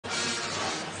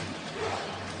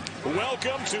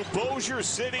Welcome to Bossier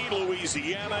City,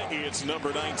 Louisiana. It's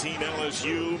number 19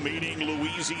 LSU meeting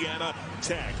Louisiana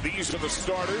Tech. These are the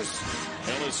starters.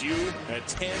 LSU at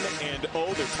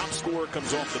 10-0. Their top scorer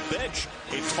comes off the bench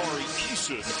in Tari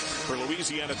Eason. For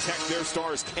Louisiana Tech, their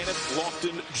star is Kenneth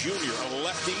Lofton Jr., a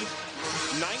lefty,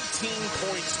 19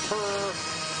 points per.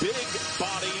 Big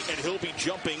body, and he'll be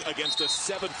jumping against a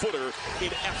 7-footer in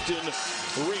Efton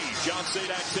Reed. John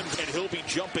Sadakson, and he'll be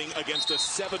jumping against a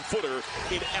 7-footer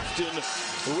in Efton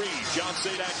Reed. John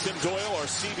Sadakson Doyle, our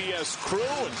CBS crew,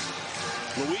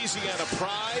 and Louisiana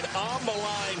pride on the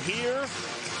line here.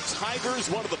 Tigers,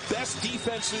 one of the best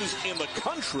defenses in the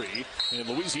country, and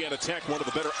Louisiana Tech, one of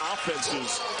the better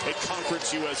offenses at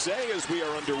Conference USA as we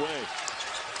are underway.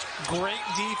 Great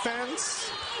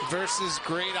defense versus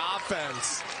great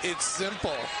offense. It's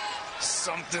simple.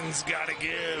 Something's got to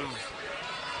give.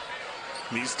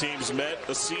 These teams met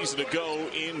a season ago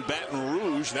in Baton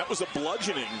Rouge. That was a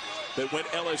bludgeoning that went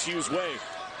LSU's way.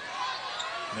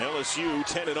 LSU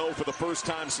 10-0 for the first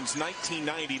time since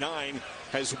 1999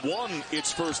 has won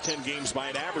its first 10 games by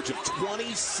an average of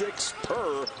 26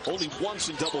 per, only once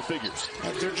in double figures.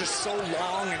 They're just so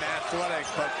long and athletic,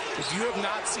 but if you have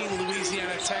not seen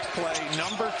Louisiana Tech play,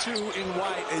 number 2 in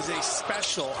white is a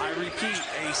special, I repeat,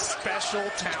 a special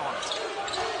talent.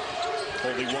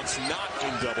 Only once not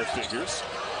in double figures.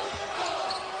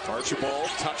 Archibald,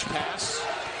 touch pass,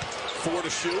 4 to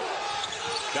shoot.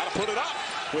 Got to put it up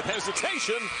with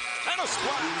hesitation and a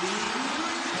splash.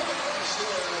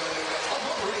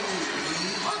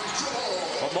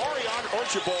 Amari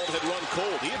Archibald had run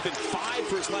cold. He had been 5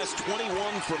 for his last 21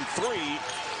 from 3.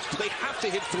 They have to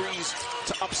hit threes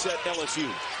to upset LSU.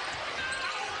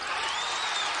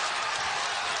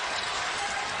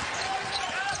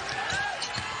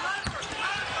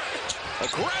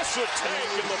 Aggressive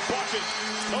take in the bucket.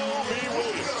 Toby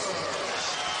Williams.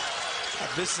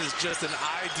 This is just an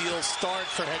ideal start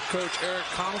for head coach Eric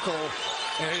Conkle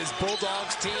and his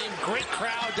Bulldogs team. Great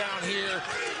crowd down here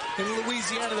in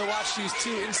Louisiana to watch these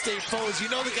two in-state foes. You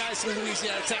know the guys from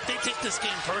Louisiana Tech, they take this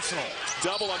game personal.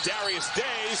 Double on Darius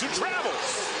Days, who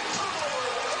travels.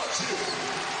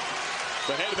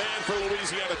 The head man for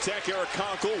Louisiana Tech, Eric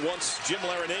Conkle, once Jim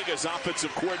Laranaga's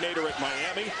offensive coordinator at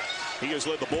Miami. He has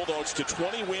led the Bulldogs to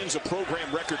 20 wins, a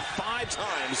program record 5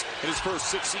 times in his first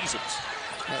 6 seasons.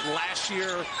 Last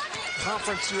year,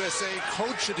 Conference USA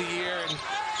Coach of the Year, and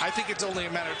I think it's only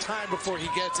a matter of time before he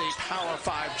gets a Power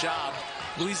 5 job.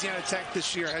 Louisiana Tech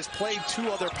this year has played 2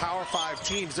 other Power 5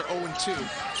 teams. They're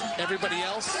 0-2. Everybody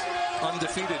else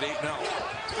undefeated, 8-0.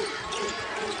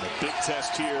 A big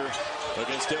test here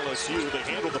against LSU. They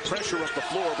handle the pressure up the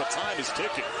floor, but time is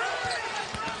ticking.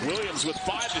 Williams with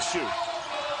 5 to shoot.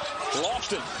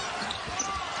 Lofton.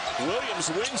 Williams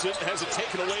wins it, has it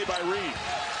taken away by Reed.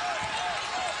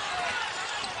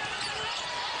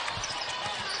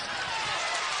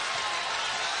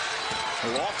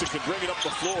 Lofton can bring it up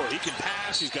the floor. He can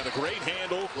pass. He's got a great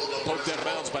handle. Poked out of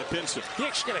bounds by Pinson. He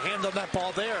actually got a hand on that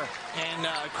ball there and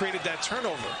created that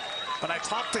turnover. But I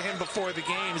talked to him before the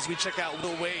game as we check out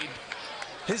Will Wade.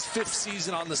 His 5th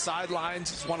season on the sidelines.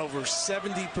 He's won over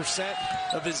 70%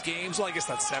 of his games. Well, I guess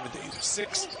not 70.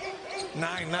 6,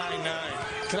 9, 9, 9.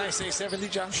 Can I say 70,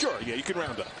 John? Sure. Yeah, you can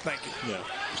round up. Thank you. Yeah.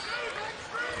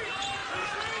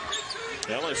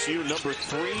 LSU number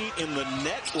 3 in the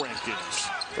net rankings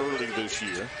early this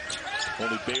year.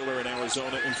 Only Baylor and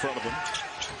Arizona in front of them.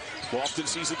 Lofton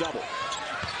sees a double.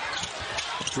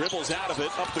 Dribbles out of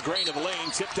it, up the grain of the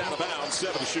lane, tipped out of bounds,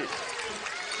 7 to shoot.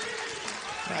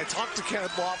 I talked to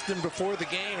Kenneth Lofton before the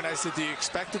game, and I said, do you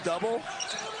expect a double?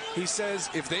 He says,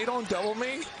 if they don't double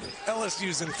me,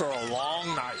 LSU's in for a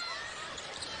long night.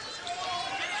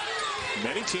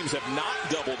 Many teams have not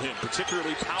doubled him,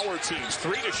 particularly power teams.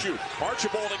 3 to shoot.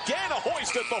 Archibald again, a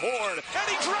hoist at the horn, and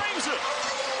he drains it.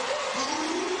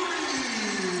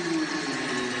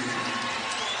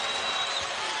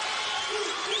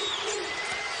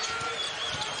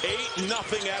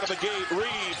 8-0 out of the gate.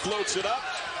 Reed floats it up.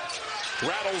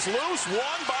 Rattles loose.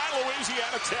 Won by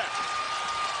Louisiana Tech.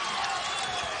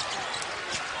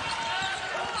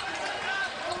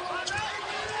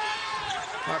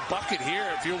 Our bucket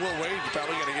here, if you're Will Wade, you're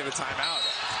probably going to get a timeout.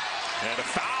 And a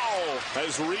foul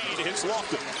as Reed hits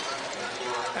Lofton.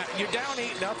 You're down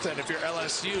 8-0 if you're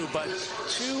LSU, but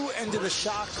 2 into the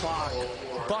shot clock.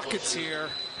 Buckets here.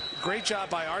 Great job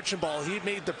by Archibald. He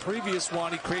made the previous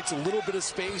one. He creates a little bit of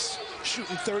space,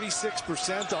 shooting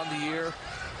 36% on the year.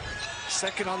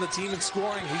 Second on the team in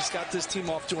scoring. He's got this team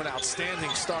off to an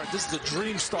outstanding start. This is a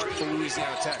dream start for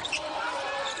Louisiana Tech.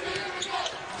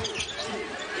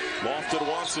 Lofton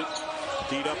wants it.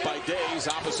 Beat up by Days.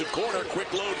 Opposite corner.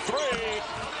 Quick load 3.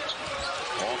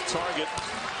 Off target.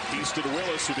 Easton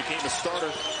Willis, who became a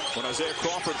starter when Isaiah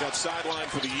Crawford got sidelined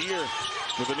for the year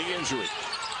with a knee injury.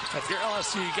 If you're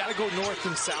LSU, you got to go north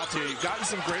and south here. You've gotten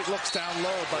some great looks down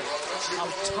low, but a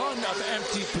ton of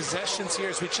empty possessions here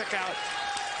as we check out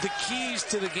the keys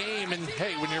to the game. And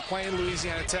hey, when you're playing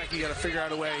Louisiana Tech, you got to figure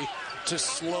out a way to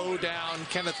slow down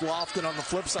Kenneth Lofton. On the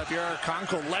flip side, Pierre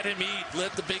Conco, let him eat,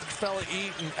 let the big fella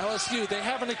eat. And LSU, they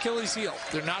have an Achilles heel.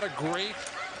 They're not a great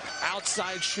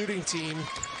outside shooting team.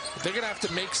 They're going to have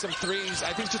to make some threes,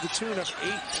 I think, to the tune of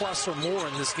 8+ or more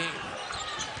in this game.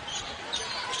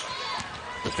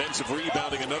 Defensive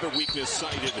rebounding, another weakness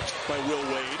cited by Will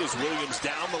Wade as Williams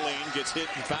down the lane gets hit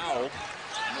and fouled.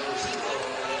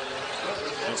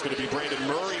 It's going to be Brandon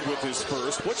Murray with his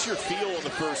first. What's your feel in the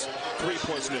first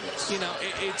 3+ minutes? You know,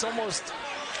 it's almost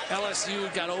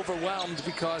LSU got overwhelmed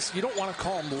because you don't want to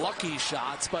call them lucky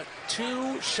shots, but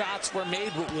 2 shots were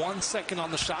made with 1 second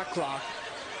on the shot clock.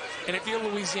 And if you're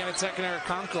Louisiana Tech and Eric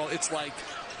Conco, it's like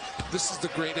this is the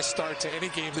greatest start to any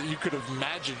game that you could have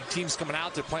imagined. Teams coming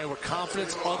out, they're playing with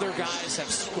confidence. Other guys have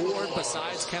scored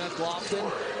besides Kenneth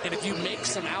Lofton. And if you make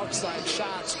some outside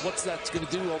shots, what's that going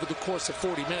to do over the course of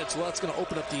 40 minutes? Well, that's going to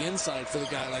open up the inside for the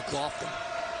guy like Lofton.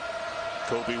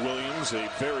 Kobe Williams, a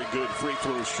very good free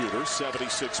throw shooter,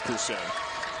 76%.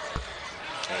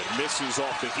 And misses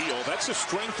off the heel. That's a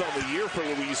strength on the year for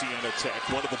Louisiana Tech.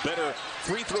 One of the better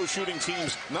free throw shooting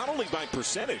teams, not only by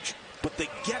percentage, but they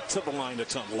get to the line a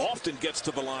ton. Lofton gets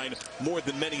to the line more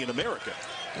than many in America.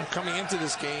 And coming into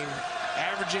this game,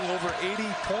 averaging over 80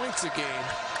 points a game,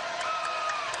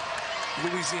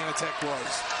 Louisiana Tech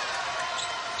was.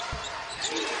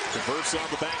 Converts on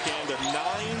the back end, a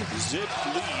 9-zip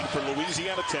lead for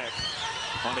Louisiana Tech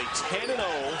on a 10-0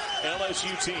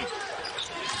 LSU team.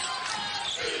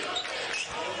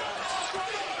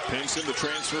 Pinson, the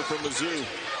transfer from Mizzou.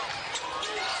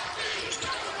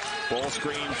 Ball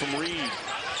screen from Reed.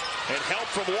 And help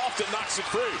from Lofton knocks it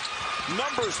free.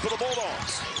 Numbers for the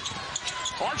Bulldogs.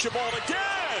 Archibald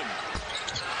again.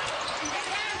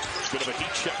 Bit of a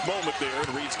heat check moment there, and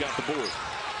Reed's got the board.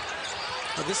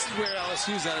 Well, this is where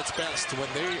LSU's at its best, when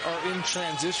they are in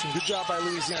transition. Good job by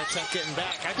Louisiana Tech getting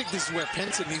back. I think this is where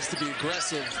Pinson needs to be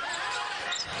aggressive.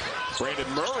 Brandon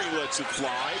Murray lets it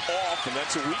fly off, and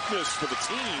that's a weakness for the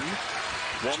team.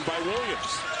 Won by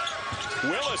Williams.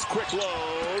 Willis, quick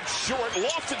load, short.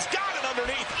 Lofton's got it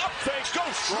underneath. Up fake, go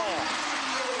strong.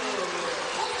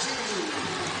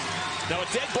 Now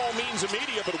a dead ball means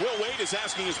immediate, but Will Wade is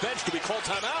asking his bench to be called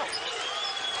timeout.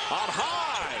 On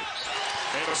high,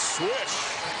 and a swish.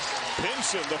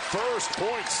 Pinson, the first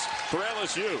points for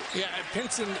LSU. Yeah,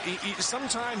 Pinson,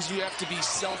 sometimes you have to be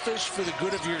selfish for the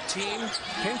good of your team.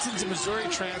 Pinson's a Missouri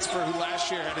transfer who last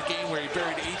year had a game where he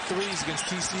buried 8 threes against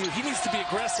TCU. He needs to be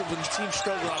aggressive when the team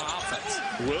struggle on offense.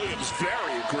 Williams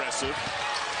very aggressive.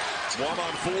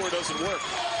 1-on-4 doesn't work.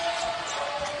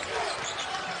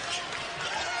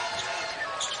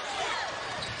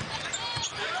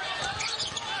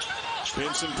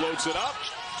 Pinson floats it up.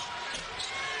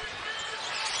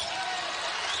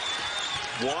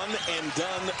 One and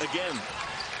done again.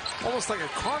 Almost like a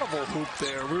carnival hoop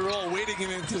there. We were all waiting in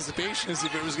anticipation as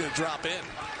if it was going to drop in.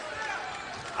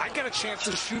 I got a chance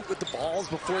to shoot with the balls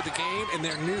before the game, and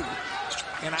they're new.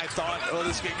 And I thought, oh,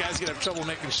 this guy's going to have trouble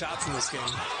making shots in this game.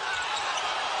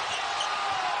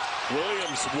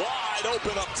 Williams wide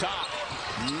open up top.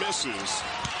 Misses.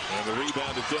 And the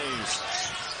rebound to Days.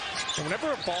 And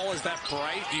whenever a ball is that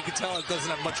bright, you can tell it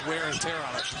doesn't have much wear and tear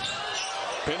on it.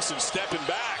 Pinson stepping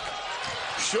back.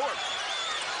 Short.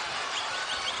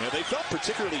 Yeah, they felt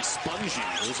particularly spongy.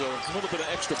 There was a little bit of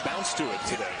extra bounce to it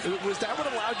today. Was that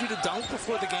what allowed you to dunk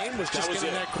before the game? Was just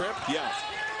getting that grip? Yeah.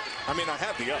 I mean, I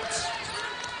had the ups.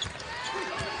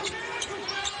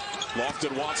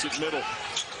 Lofton wants it middle.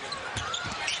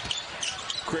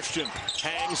 Christian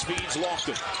hangs, feeds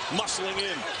Lofton. Muscling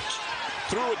in.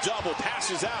 Through a double,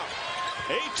 passes out.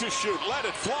 8 to shoot, let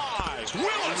it fly.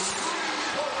 Willis!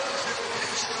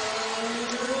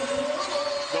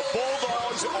 The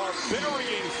Bulldogs are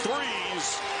burying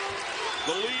threes.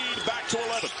 The lead back to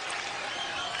 11.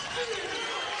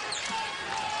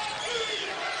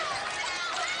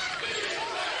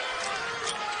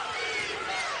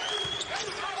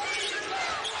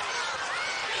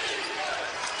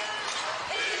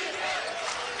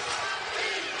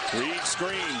 Reed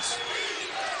screens.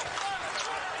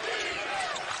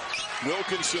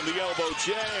 Wilkinson, the elbow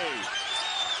J.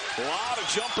 A lot of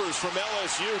jumpers from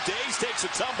LSU. Days takes a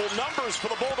tumble. Numbers for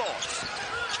the Bulldogs.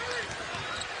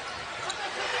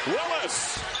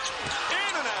 Willis.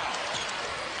 In and out.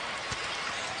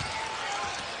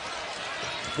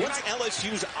 What's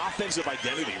LSU's offensive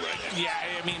identity right now? Yeah,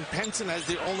 I mean, Penson has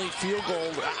the only field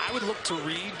goal. I would look to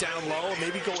Reed down low,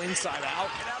 maybe go inside out.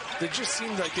 It just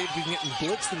seemed like they've been getting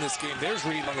blitzed in this game. There's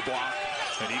Reed on the block.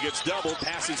 And he gets doubled,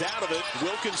 passes out of it.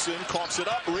 Wilkinson coughs it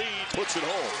up. Reed puts it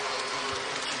home.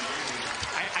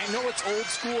 I know it's old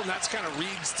school, and that's kind of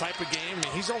Reed's type of game. I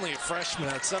mean, he's only a freshman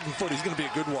at 7 foot. He's going to be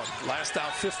a good one. Last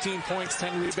out, 15 points,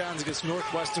 10 rebounds against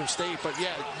Northwestern State. But,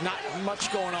 yeah, not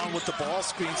much going on with the ball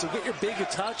screen. So get your big a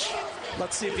touch.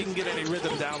 Let's see if he can get any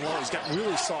rhythm down low. He's got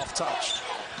really soft touch.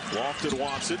 Lofton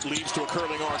wants it, leads to a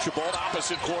curling Archibald.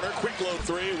 Opposite corner, quick low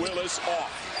three, Willis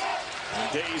off.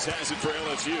 And Days has it for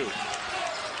LSU.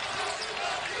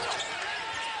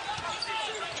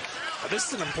 This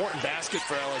is an important basket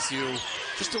for LSU,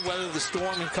 just to weather the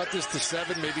storm and cut this to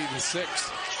 7, maybe even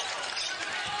 6.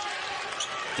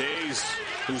 Days,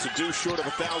 who's a due short of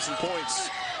 1,000 points.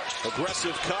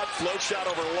 Aggressive cut, float shot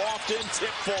over Lofton,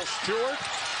 tip falls short.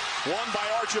 Won by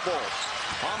Archibald.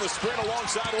 On the sprint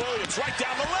alongside Williams, right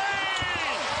down the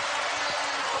lane!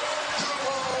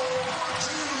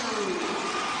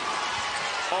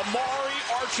 Amari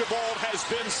Archibald has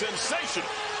been sensational.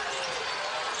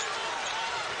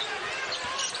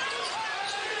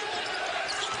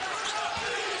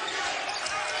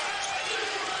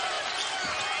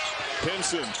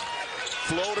 Pinson,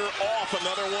 floater off,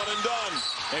 another one and done.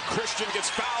 And Christian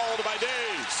gets fouled by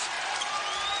Days.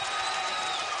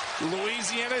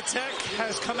 Louisiana Tech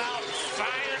has come out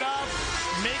fired up,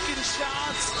 making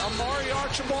shots. Amari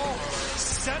Archibald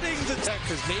setting the Tech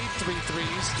has made 3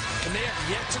 threes, and they have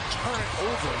yet to turn it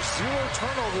over. 0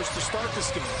 turnovers to start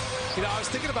this game. You know, I was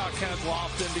thinking about Kenneth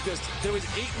Lofton because there was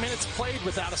 8 minutes played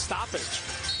without a stoppage.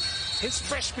 His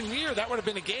freshman year, that would have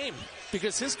been a game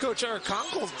because his coach, Eric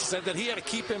Conkle, said that he had to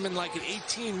keep him in like an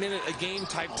 18-minute-a-game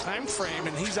type time frame,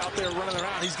 and he's out there running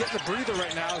around. He's getting a breather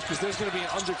right now because there's going to be an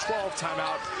under 12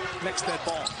 timeout next to that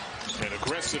ball. An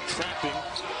aggressive trapping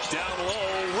down low,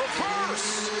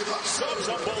 reverse. Subs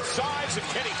on both sides, and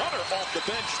Kenny Hunter off the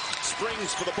bench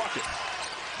springs for the bucket.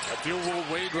 If you're Will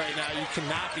Wade right now, you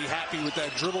cannot be happy with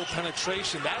that dribble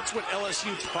penetration. That's what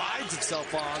LSU prides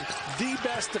itself on. The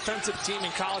best defensive team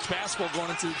in college basketball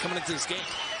coming into this game.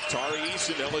 Tari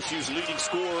Eason, LSU's leading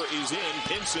scorer, is in.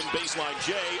 Pinson, baseline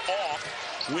J, off,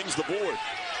 wins the board.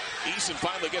 Eason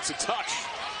finally gets a touch.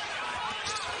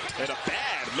 And a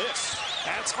bad miss.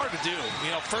 That's hard to do.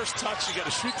 You know, first touch, you got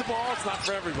to shoot the ball. It's not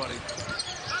for everybody.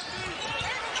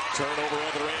 Turnover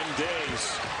other end,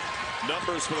 Days.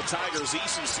 Numbers for the Tigers.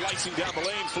 Eason slicing down the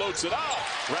lane, floats it out,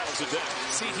 rattles it down.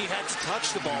 See, he had to touch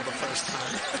the ball the first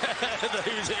time.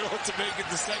 He was able to make it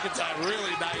the second time.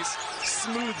 Really nice,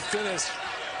 smooth finish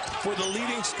for the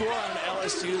leading scorer on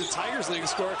LSU. The Tigers' leading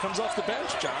scorer comes off the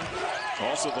bench, John.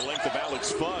 Also the length of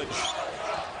Alex Fudge,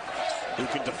 who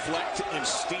can deflect and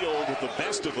steal with the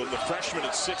best of them. The freshman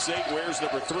at 6'8", wears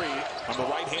number 3 on the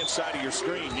right-hand side of your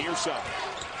screen, near side.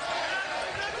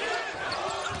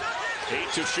 8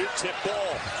 to shoot, tip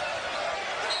ball.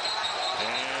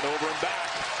 And over and back.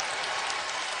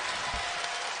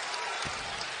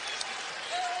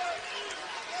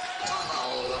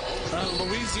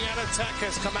 Louisiana Tech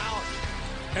has come out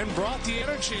and brought the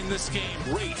energy in this game.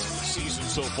 Great season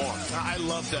so far. I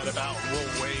love that about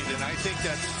Will Wade, and I think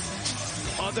that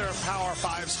other Power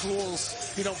 5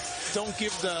 schools, you know, don't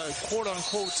give the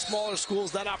quote-unquote smaller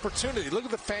schools that opportunity. Look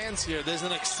at the fans here. There's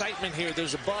an excitement here.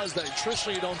 There's a buzz that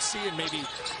traditionally you don't see in maybe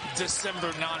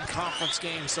December non-conference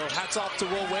games. So hats off to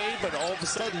Will Wade, but all of a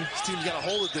sudden, his team's got a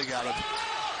hole to dig out of.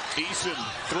 Eason,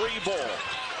 3 ball.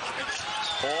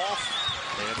 Off,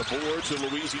 and the board to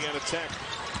Louisiana Tech.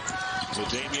 So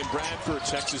Damian Bradford,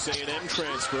 Texas A&M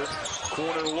transfer.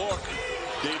 Corner look.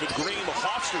 David Green, the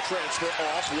Hofstra transfer,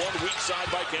 off. 1 weak side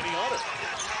by Kenny Hunter.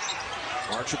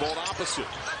 Archibald opposite.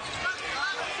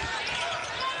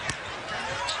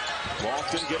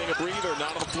 Lofton getting a breather,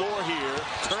 not on the floor here.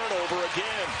 Turnover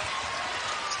again.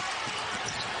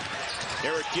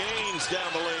 Eric Gaines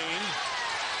down the lane.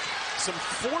 Some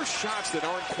forced shots that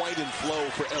aren't quite in flow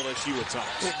for LSU at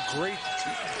times.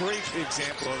 Great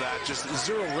example of that. Just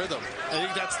zero rhythm. I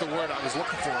think that's the word I was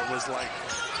looking for. Was like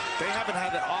they haven't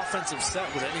had an offensive set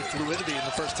with any fluidity in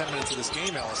the first 10 minutes of this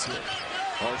game, LSU.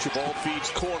 Archibald feeds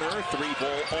corner, 3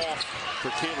 ball off for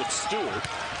Caleb Stewart.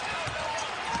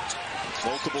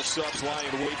 Multiple subs lie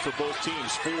in wait for both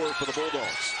teams, 4 for the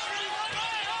Bulldogs.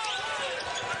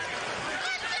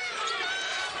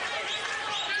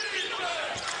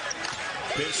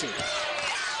 Pinson,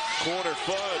 corner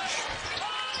Fudge.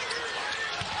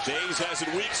 Days has it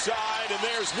weak side, and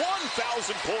there's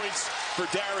 1,000 points for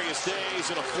Darius Days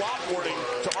and a flop warning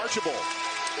to Archibald.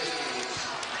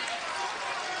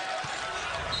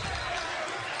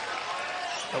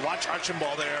 And watch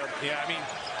Archambault there. Yeah, I mean,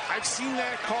 I've seen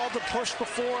that call to push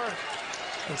before.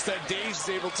 Instead, Dave's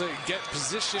able to get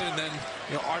position, and then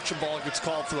Archambault gets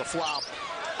called for the flop.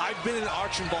 I've been in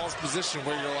Archambald's position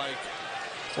where you're like,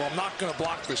 well, I'm not going to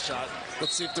block this shot.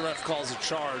 Let's see if the ref calls a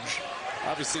charge.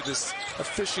 Obviously, this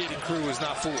officiating crew is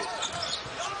not fooled.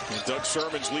 And Doug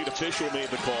Sermon's lead official made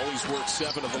the call. He's worked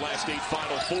 7 of the last 8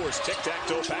 Final Fours.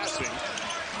 Tic-tac-toe passing.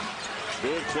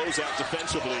 Good closeout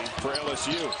defensively for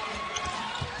LSU.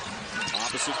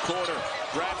 Opposite corner,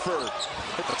 Bradford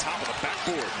hit the top of the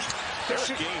backboard. There's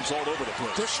games all over the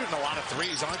place. They're shooting a lot of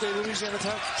threes, aren't they, Louisiana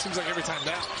Tech? Seems like every time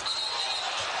down.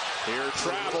 Here,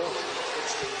 travel.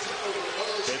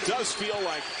 It does feel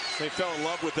like they fell in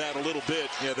love with that a little bit.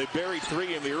 Yeah, they buried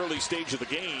 3 in the early stage of the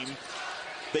game.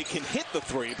 They can hit the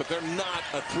 3, but they're not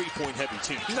a 3-point heavy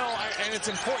team. No, and it's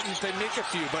important they make a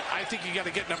few, but I think you got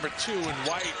to get number 2 and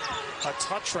White a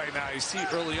touch right now. You see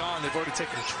early on, they've already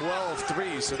taken 12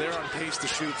 threes, so they're on pace to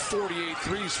shoot 48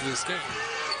 threes for this game.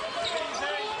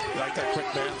 You like that quick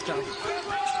math, John?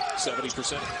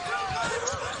 70%.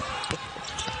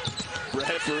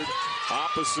 Bradford,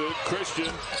 opposite,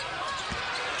 Christian.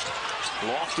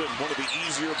 Lofton, one of the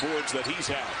easier boards that he's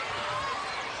had.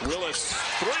 Willis,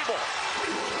 3-ball.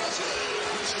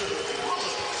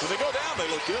 When they go down, they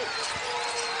look good.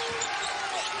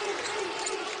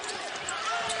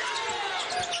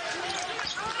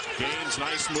 Gaines,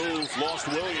 nice move, lost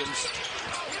Williams.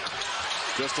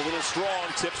 Just a little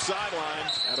strong, tip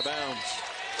sideline, out of bounds.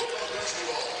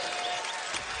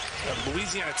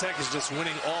 Louisiana Tech is just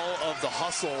winning all of the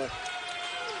hustle.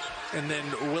 And then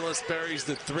Willis buries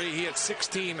the 3. He had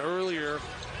 16 earlier.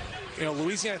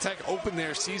 Louisiana Tech opened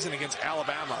their season against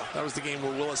Alabama. That was the game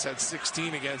where Willis had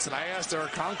 16 against. And I asked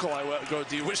Eric Conkle,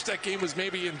 do you wish that game was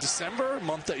maybe in December, a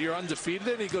month that you're undefeated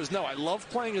in? He goes, no, I love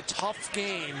playing a tough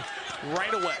game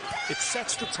right away. It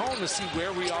sets the tone to see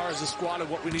where we are as a squad and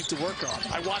what we need to work on.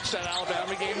 I watched that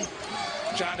Alabama game.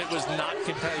 John, it was not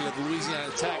competitive.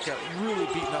 Louisiana Tech got really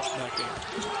beaten up in that game.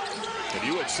 And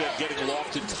you had said getting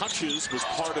Lofton touches was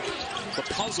part of the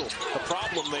puzzle, the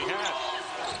problem they had.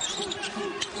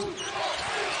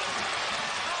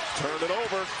 Turn it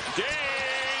over.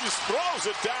 Gaines throws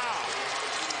it down.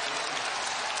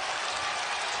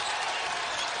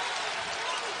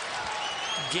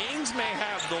 Gaines may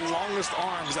have the longest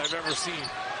arms I've ever seen.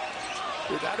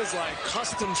 That is like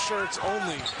custom shirts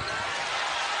only.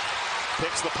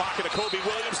 Picks the pocket of Kobe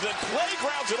Williams, then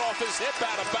playgrounds it off his hip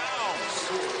out of bounds.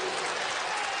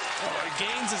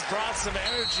 Gaines has brought some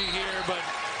energy here, but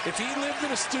if he lived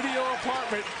in a studio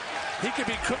apartment, he could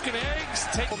be cooking eggs.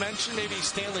 Take a mention, maybe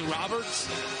Stanley Roberts.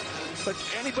 But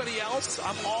anybody else,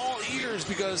 I'm all ears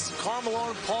because Karl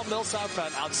Malone, Paul Millsap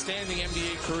had outstanding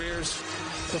NBA careers.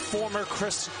 The former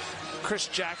Chris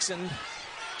Jackson.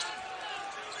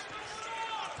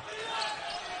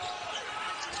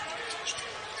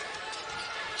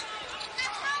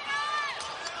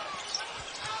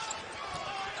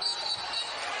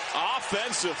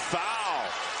 Offensive foul.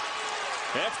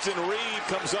 Efton Reed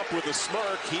comes up with a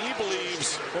smirk. He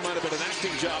believes there might have been an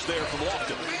acting job there from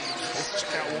Lofton. Let's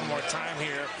check out one more time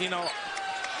here.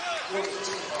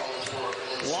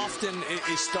 Lofton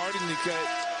is starting to get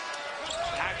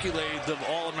accolades of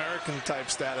All-American type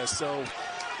status. So,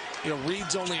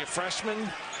 Reed's only a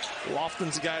freshman.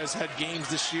 Lofton's a guy who's had games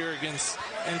this year against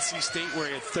NC State where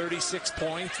he had 36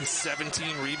 points and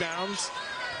 17 rebounds.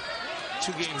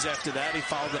 2 games after that, he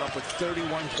followed it up with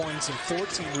 31 points and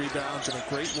 14 rebounds and a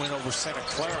great win over Santa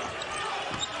Clara.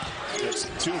 That's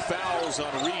 2 fouls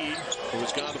on Reed, who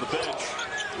has gone to the bench.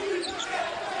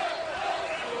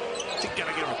 I think you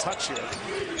gotta give him a touch here.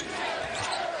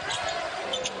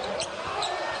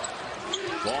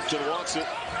 Lofton wants it.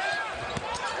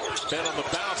 Head on the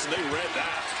bounce, and they read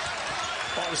that.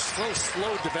 Oh, it was so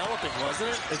slow developing,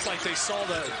 wasn't it? It's like they saw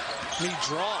me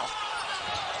draw.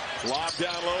 Lob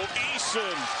down low,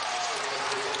 Eason,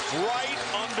 right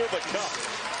under the cup.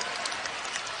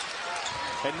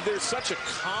 And there's such a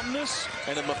calmness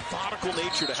and a methodical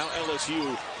nature to how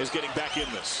LSU is getting back in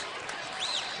this.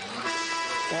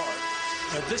 Well,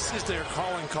 this is their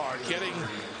calling card, getting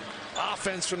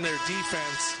offense from their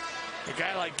defense. A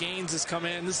guy like Gaines has come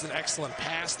in. This is an excellent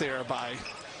pass there by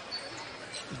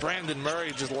Brandon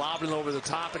Murray, just lobbing over the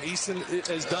top, and Easton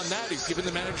has done that. He's given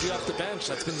them energy off the bench.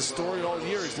 That's been the story all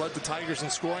year. He's led the Tigers in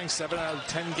scoring 7 out of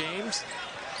 10 games.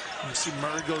 You see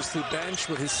Murray goes to the bench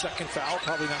with his second foul.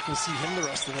 Probably not going to see him the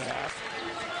rest of the half.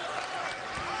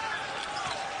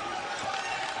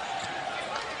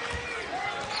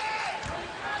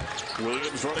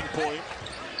 Williams running point.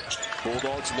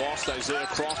 Bulldogs lost Isaiah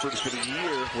Crawford for the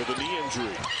year with a knee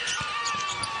injury.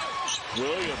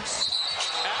 Williams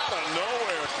out of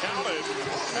nowhere Count it.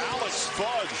 Alex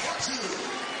Fudge.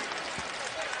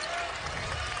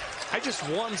 I just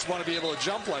once want to be able to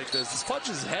jump like this. Is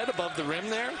Fudge's head above the rim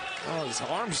there? Oh, his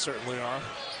arms certainly are.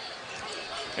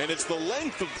 And it's the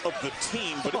length of the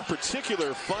team, but in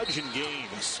particular, Fudge in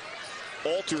games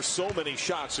alter so many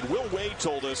shots. And Will Wade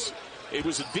told us it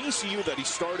was at VCU that he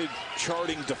started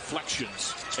charting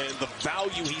deflections and the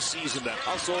value he sees in that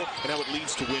hustle and how it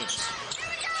leads to wins.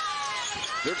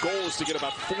 Their goal is to get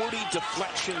about 40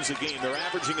 deflections a game. They're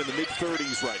averaging in the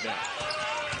mid-30s right now.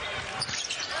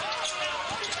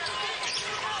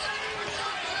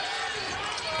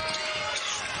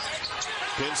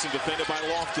 Benson defended by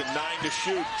Lofton, 9 to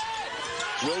shoot.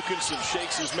 Wilkinson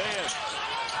shakes his man.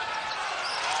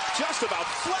 Just about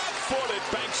flat-footed,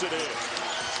 banks it in.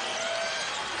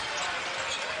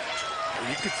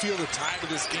 You could feel the tide of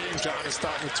this game, John, is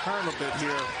starting to turn a bit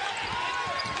here.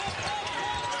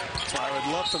 So I would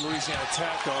love for Louisiana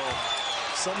Tech.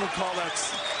 Some would call that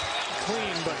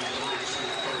clean, but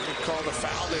they call the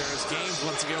foul there as Gaines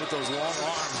once again with those long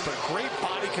arms. But great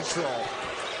body control.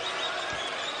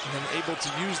 And then able to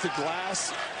use the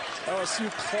glass.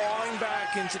 LSU clawing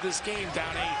back into this game,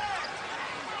 down 8.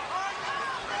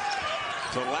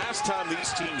 The last time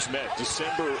these teams met,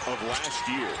 December of last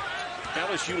year,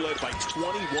 LSU led by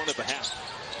 21 at the half.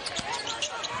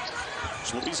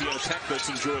 So Louisiana Tech that's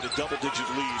enjoyed a double-digit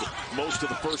lead most of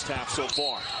the first half so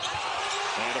far.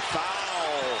 And a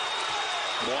foul.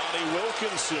 Lonnie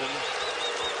Wilkinson.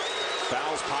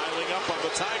 Fouls piling up on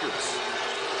the Tigers.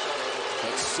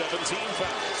 That's 17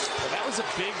 fouls. Well, that was a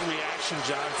big reaction,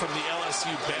 John, from the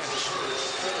LSU bench.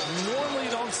 Normally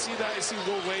you don't see that. You see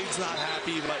Will Wade's not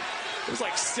happy, but it was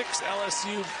like 6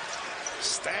 LSU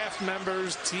staff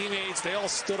members, teammates. They all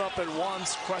stood up at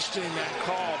once questioning that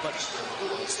call, but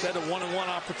instead of one-on-one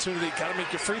opportunity, got to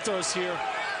make your free throws here.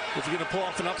 If you're going to pull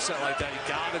off an upset like that, you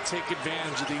got to take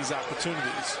advantage of these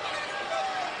opportunities.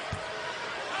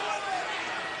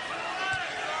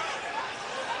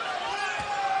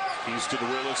 Houston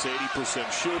Willis,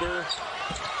 80% shooter.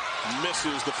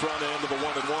 Misses the front end of a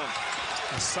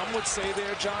 1-and-1. Some would say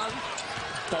there, John,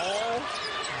 ball,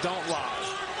 don't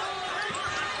lie.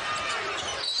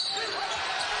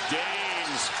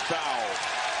 Gaines foul.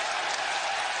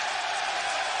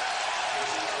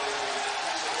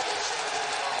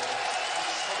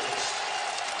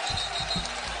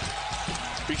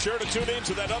 Be sure to tune in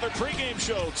to that other pregame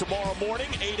show tomorrow morning,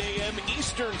 8 a.m.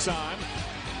 Eastern time,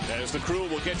 as the crew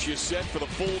will get you set for the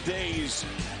full day's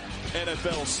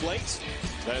NFL slate.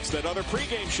 That's that other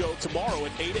pregame show tomorrow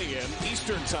at 8 a.m.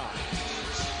 Eastern time.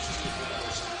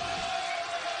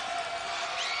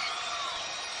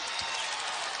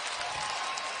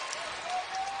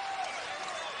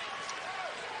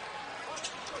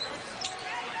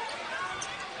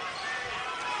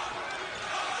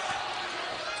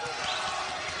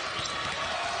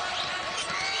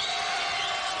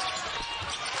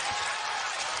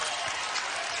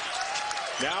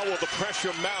 Now will the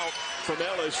pressure mount from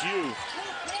LSU.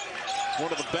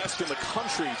 One of the best in the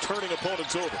country turning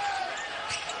opponents over.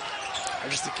 I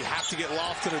just think you have to get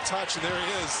Lofton a touch, and there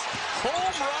he is.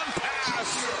 Home run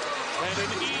pass and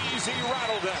an easy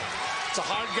rattle down. It's a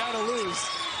hard guy to lose.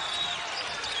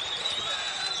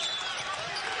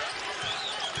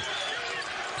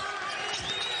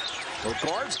 Well,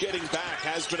 guards getting back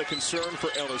has been a concern for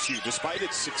LSU. Despite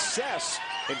its success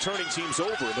in turning teams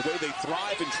over and the way they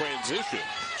thrive in transition,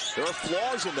 there are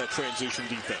flaws in that transition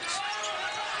defense.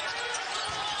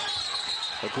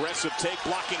 Aggressive take,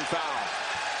 blocking foul.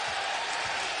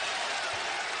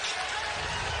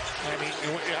 I mean,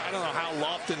 I don't know how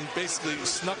Lofton basically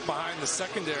snuck behind the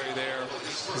secondary there.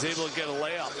 Was able to get a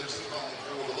layup.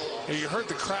 You heard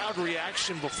the crowd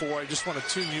reaction before. I just want to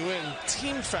tune you in.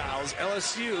 Team fouls,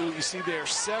 LSU, you see there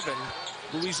 7.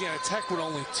 Louisiana Tech with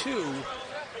only 2.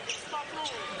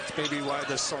 That's maybe why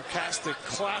the sarcastic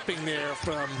clapping there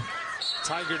from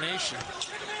Tiger Nation.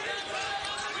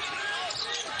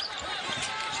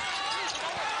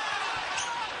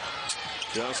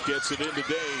 Just gets it into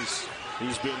Days,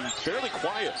 who's been fairly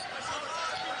quiet.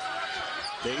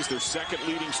 Days, their second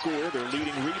leading scorer, their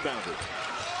leading rebounder.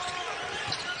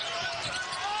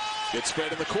 Gets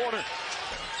fed in the corner.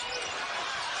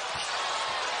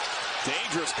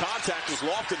 Dangerous contact as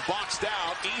Lofton boxed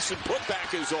out. Eason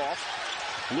putback is off.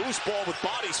 Loose ball with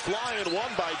bodies flying,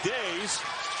 won by Days.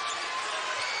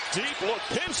 Deep look,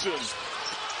 Pinson.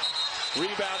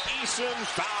 Rebound, Eason,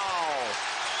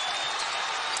 foul.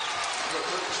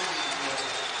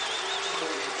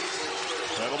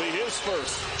 That'll be his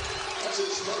first.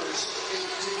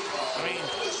 I mean,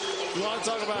 you want to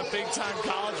talk about big-time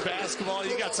college basketball?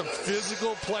 You got some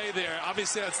physical play there.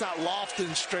 Obviously, that's not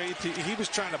Lofton strength. He was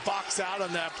trying to box out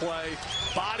on that play.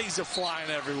 Bodies are flying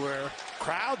everywhere.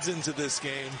 Crowds into this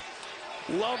game.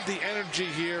 Love the energy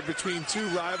here between two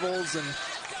rivals, and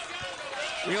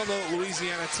we all know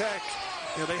Louisiana Tech,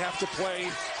 they have to play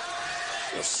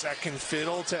second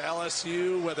fiddle to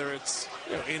LSU, whether it's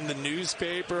in the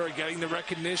newspaper or getting the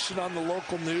recognition on the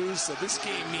local news. So this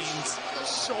game means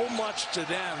so much to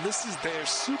them. This is their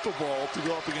Super Bowl to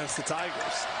go up against the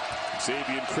Tigers.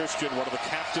 Xavier Christian, one of the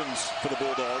captains for the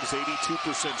Bulldogs,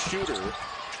 82% shooter,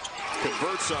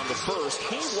 converts on the first.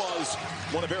 He was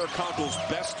one of Eric Condell's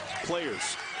best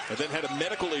players, and then had a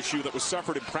medical issue that was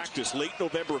suffered in practice late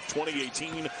November of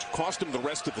 2018, cost him the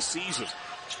rest of the season.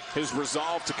 His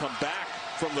resolve to come back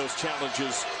from those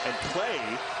challenges and play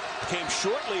came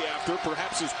shortly after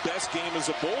perhaps his best game as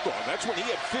a Bulldog. That's when he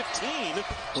had 15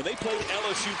 when they played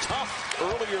LSU tough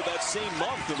earlier that same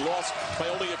month and lost by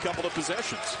only a couple of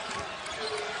possessions.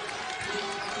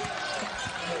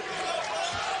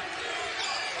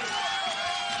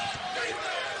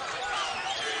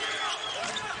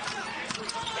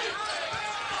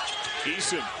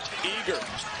 Eason, eager,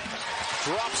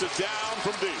 drops it down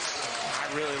from deep.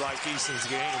 I really like Eason's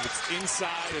game. It's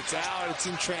inside, it's out, it's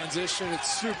in transition,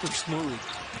 it's super smooth.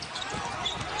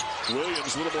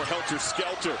 Williams, a little more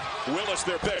helter-skelter. Willis,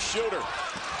 their best shooter.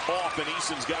 Off, and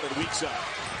Eason's got it weak side.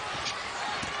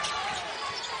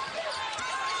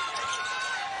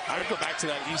 I would go back to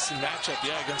that Eason matchup,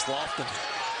 against Lofton.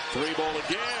 Three ball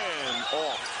again,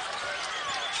 off.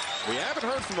 We haven't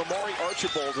heard from Amari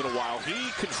Archibald in a while. He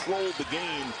controlled the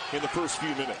game in the first few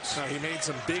minutes. He made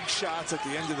some big shots at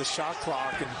the end of the shot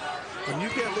clock. And when you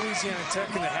get Louisiana Tech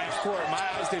in the half court, in my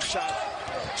eyes, they've shot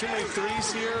too many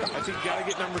threes here. I think you got to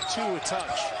get number 2 a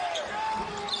touch.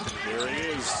 There he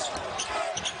is.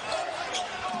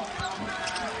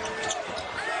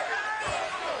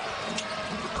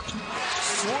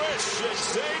 Swish,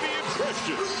 Xavier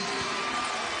Christian.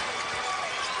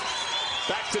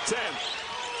 Back to 10.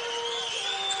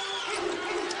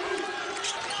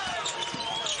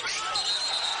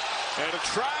 And a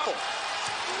travel.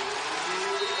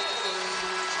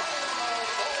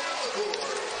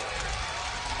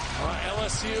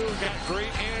 LSU got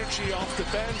great energy off the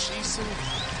bench. Eason,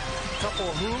 a couple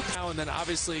of hoops now, and then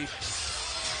obviously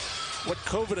what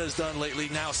COVID has done lately.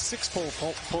 Now 6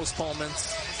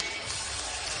 postponements,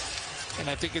 and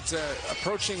I think it's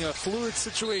approaching a fluid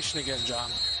situation again,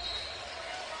 John.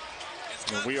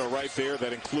 And we are right there.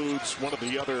 That includes one of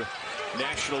the other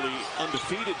nationally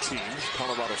undefeated teams,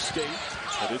 Colorado State,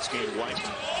 and its game wiped.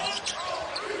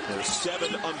 There are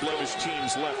 7 unblemished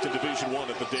teams left in Division I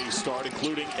at the day's start,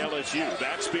 including LSU.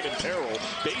 That's been in peril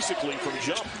basically from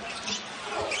jump.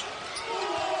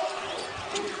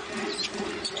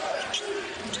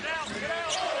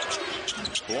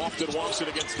 Lofton wants it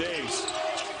against Days.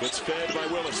 Gets fed by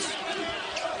Willis.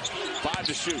 5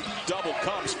 to shoot. Double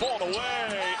comes, fall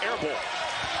away. Air ball.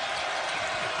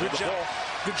 Good job.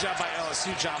 Good job by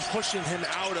LSU, John, pushing him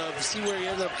out of. See where he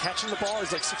ended up catching the ball?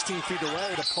 He's like 16 feet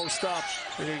away to post up.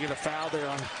 They're going to get a foul there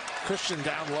on Christian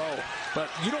down low. But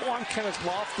you don't want Kenneth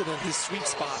Lofton in his sweet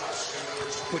spot,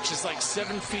 which is like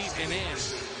 7 feet and in.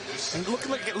 And look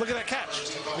at that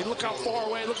catch. I mean, look how far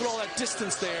away. Look at all that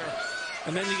distance there.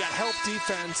 And then you got help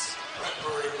defense.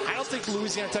 I don't think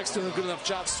Louisiana Tech's doing a good enough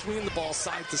job swinging the ball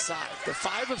side to side. They're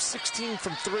 5 of 16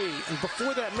 from 3, and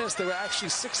before that miss, they were actually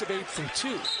 6 of 8 from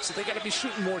 2. So they got to be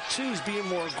shooting more 2s, being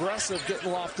more aggressive,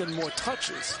 getting Lofton more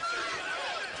touches.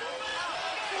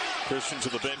 Christian to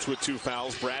the bench with 2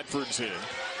 fouls. Bradford's in.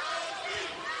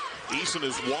 Eason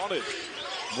is wanted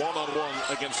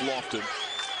one-on-one against Lofton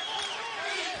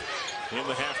in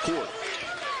the half court.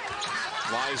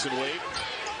 Lies in wait.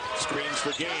 Screens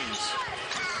for Gaines.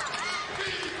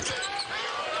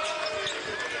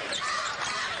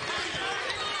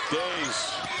 Days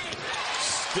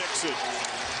sticks it.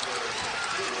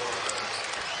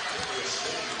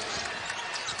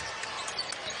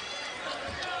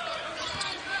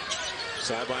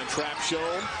 Sideline trap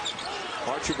shown.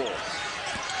 Archibald.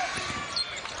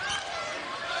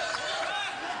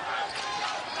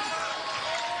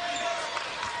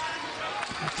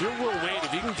 If you're Will Wade,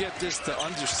 if you can get this to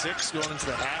under 6 going into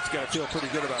the half, you got to feel pretty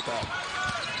good about that.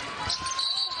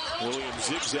 Williams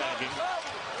zigzagging.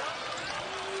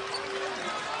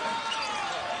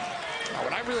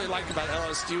 What I really like about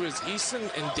LSU is Eason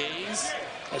and Days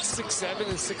at 6'7"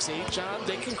 and 6'8", John,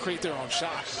 they can create their own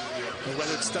shot. And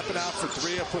whether it's stepping out for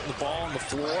three or putting the ball on the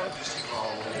floor,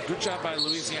 good job by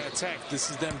Louisiana Tech. This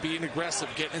is them being aggressive,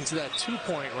 getting into that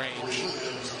two-point range.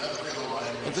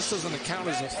 And this doesn't count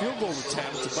as a field goal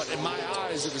attempt, but in my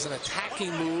eyes, it was an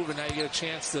attacking move, and now you get a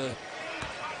chance to,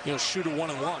 shoot a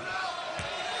 1-and-1.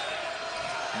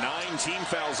 9 team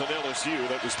fouls on LSU.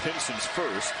 That was Pinson's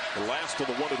first. The last of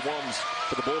the 1-and-1s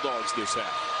for the Bulldogs this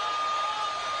half.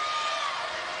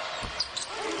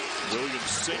 Williams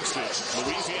sinks it.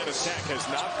 Louisiana Tech has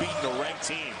not beaten a ranked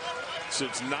team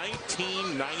since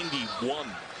 1991.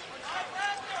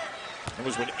 That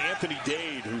was when Anthony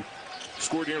Dade, who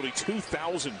scored nearly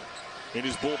 2,000 in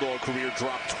his Bulldog career,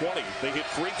 dropped 20. They hit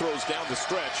free throws down the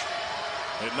stretch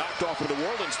and knocked off a New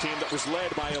Orleans team that was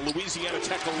led by a Louisiana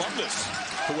Tech alumnus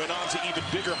who went on to even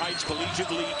bigger heights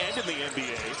collegiately and in the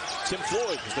NBA. Tim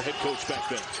Floyd was the head coach back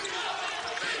then.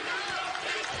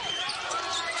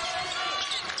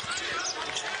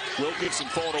 Wilkinson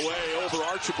falling away over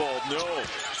Archibald. No.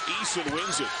 Eason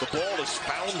wins it. The ball has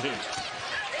found him.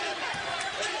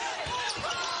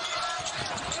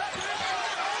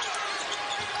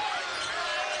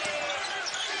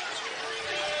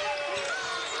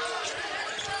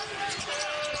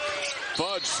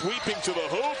 Fudge sweeping to the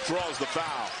hoop, draws the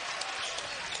foul.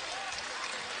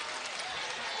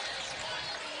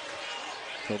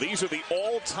 Now, these are the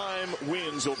all-time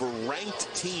wins over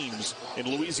ranked teams in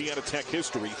Louisiana Tech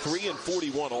history,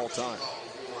 3-41 all-time.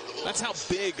 That's how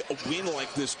big a win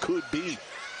like this could be.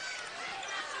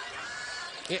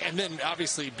 Yeah, and then,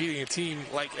 obviously, beating a team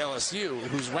like LSU,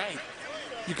 who's ranked,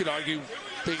 you could argue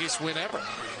biggest win ever.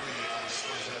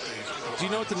 Do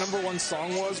you know what the #1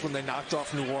 song was when they knocked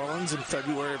off New Orleans in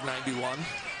February of '91?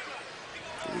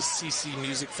 It was CC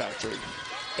Music Factory.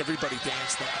 Everybody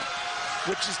danced now.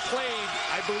 Which is played,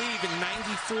 I believe, in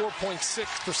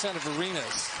 94.6% of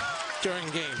arenas during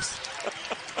games.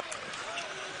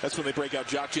 That's when they break out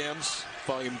Jock Jams,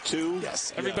 Volume 2.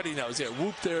 Yes, everybody knows. Yeah,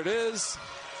 whoop, there it is.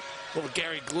 A little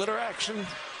Gary Glitter action.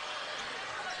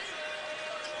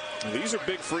 And these are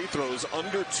big free throws,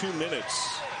 under 2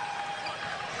 minutes.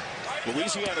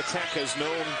 Louisiana Tech has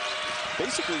known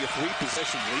basically a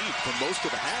 3-possession lead for most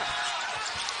of the half.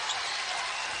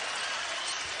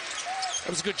 That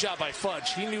was a good job by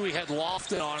Fudge. He knew he had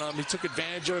Lofton on him. He took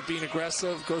advantage of it, being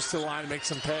aggressive, goes to the line, makes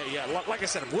him pay. Yeah, like I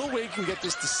said, if Will Wade can get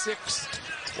this to 6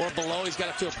 or below, he's got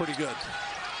to feel pretty good.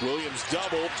 Williams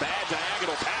double, bad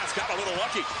diagonal pass, got a little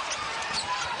lucky.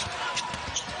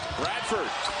 Bradford.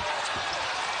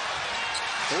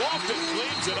 Lofton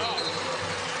cleans it up.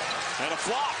 And a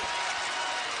flop.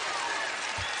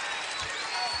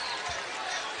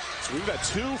 So we've got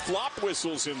 2 flop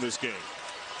whistles in this game.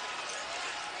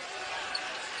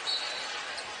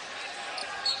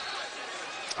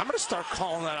 I'm going to start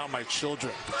calling that on my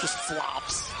children. Just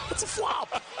flops. It's a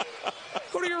flop.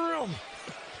 Go to your room.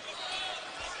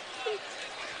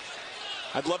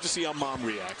 I'd love to see how Mom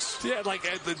reacts. Yeah, like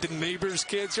the neighbor's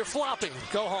kids, you're flopping.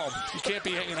 Go home. You can't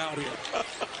be hanging out here.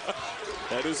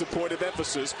 That is a point of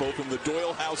emphasis, both in the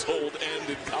Doyle household and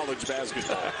in college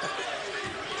basketball.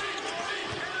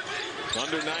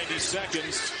 Under 90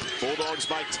 seconds. Bulldogs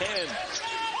by 10.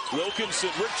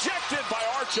 Wilkinson rejected by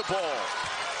Archibald.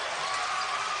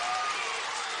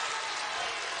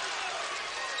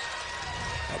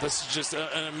 This is just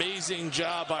an amazing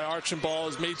job by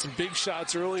Archibald. Has made some big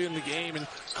shots early in the game. And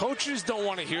coaches don't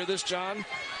want to hear this, John.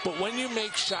 But when you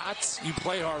make shots, you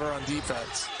play harder on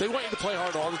defense. They want you to play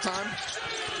hard all the time.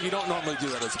 You don't normally do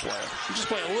that as a player. You just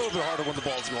play a little bit harder when the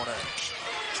ball's going in.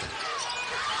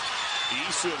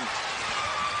 Eason.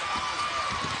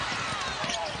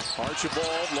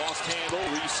 Archibald lost handle,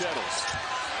 resettles.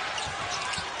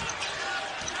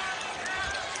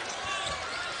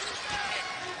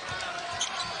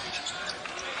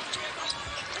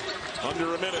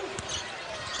 Under a minute.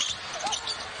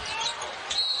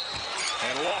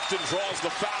 And Lofton draws the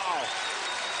foul.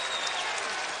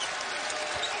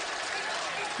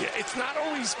 Yeah, it's not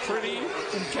always pretty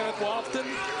in Kenneth Lofton,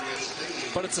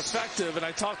 but it's effective. And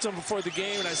I talked to him before the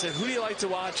game, and I said, who do you like to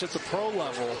watch at the pro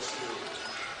level?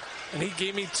 And he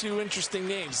gave me 2 interesting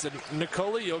names.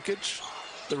 Nikola Jokic,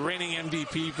 the reigning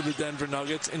MVP for the Denver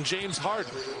Nuggets, and James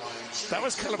Harden. That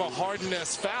was kind of a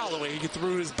Harden-esque foul, the way he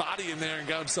threw his body in there and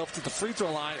got himself to the free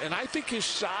throw line. And I think his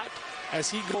shot, as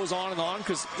he goes on and on,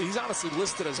 because he's honestly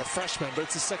listed as a freshman, but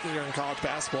it's his second year in college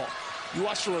basketball. You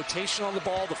watch the rotation on the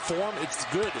ball, the form, it's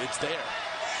good. It's there.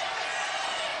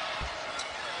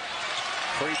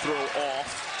 Free throw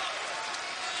off.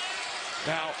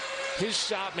 Now, his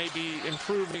shot may be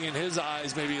improving in his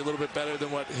eyes, maybe a little bit better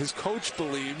than what his coach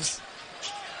believes.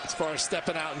 as far as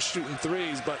stepping out and shooting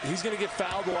threes, but he's going to get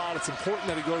fouled a lot. It's important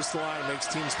that he goes to the line and makes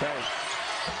teams pay.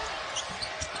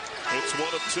 It's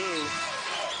one of two.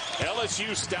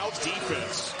 LSU stout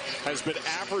defense has been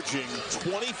averaging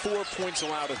 24 points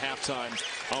allowed at halftime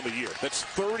on the year. That's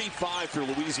 35 for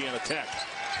Louisiana Tech.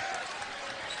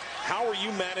 How are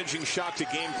you managing shot to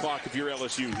game clock if you're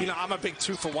LSU? You know, I'm a big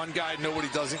 2-for-1 guy. Nobody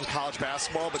does it in college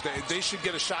basketball, but they should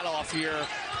get a shot off here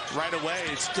right away.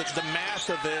 It's the math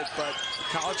of it, but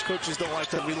college coaches don't like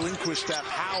to relinquish that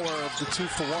power of the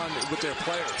 2-for-1 with their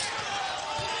players.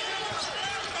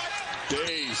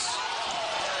 Days.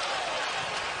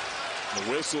 The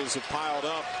whistles have piled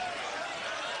up.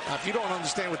 Now, if you don't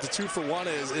understand what the 2-for-1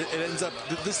 is, it ends up,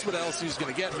 this is what LSU is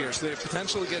going to get here. So they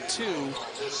potentially get 2.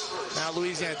 Now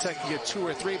Louisiana Tech can get 2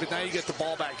 or 3, but now you get the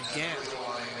ball back again.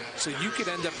 So you could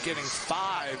end up getting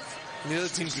 5, and the other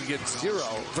team can get 0.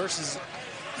 Versus,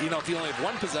 you know, if you only have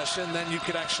 1 possession, then you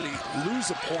could actually lose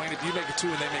a point if you make a 2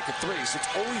 and they make a 3. So it's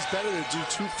always better to do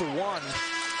 2-for-1.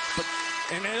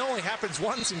 And it only happens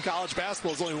once in college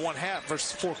basketball. It's only 1 half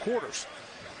versus 4 quarters.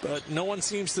 But no one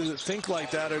seems to think like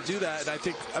that or do that. And I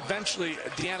think eventually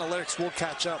the analytics will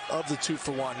catch up of the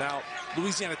 2-for-1. Now,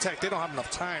 Louisiana Tech, they don't have enough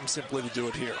time simply to do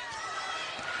it here.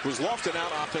 Was Lofton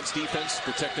out offense, defense,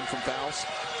 protecting from fouls?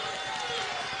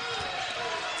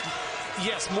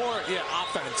 Yes, more,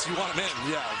 offense. You want him in,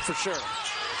 for sure.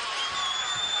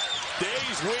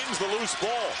 Days wins the loose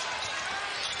ball.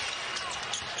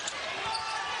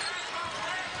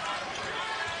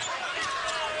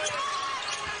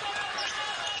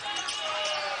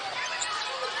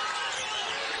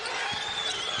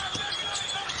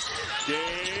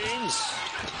 James,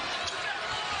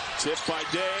 tipped by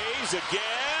Days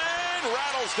again,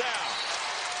 rattles down.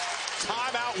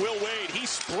 Timeout, Will Wade. He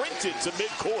sprinted to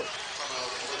midcourt.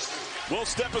 Will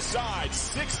step aside,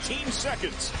 16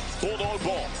 seconds, Bulldog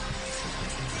ball.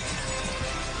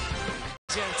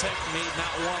 Louisiana Tech made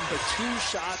not 1 but 2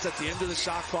 shots at the end of the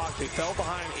shot clock. They fell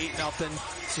behind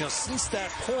 8-0. You know, since that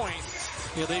point,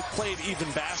 you know, they've played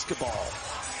even basketball.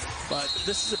 But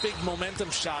this is a big momentum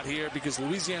shot here because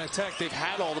Louisiana Tech, they've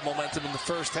had all the momentum in the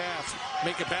first half.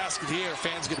 Make a basket here,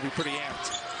 fans going to be pretty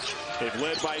amped. They've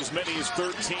led by as many as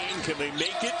 13. Can they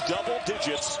make it double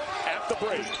digits at the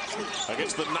break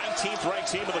against the 19th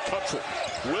ranked team in the country?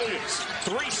 Williams,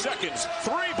 3 seconds,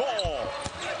 3 ball.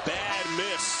 Bad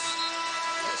miss.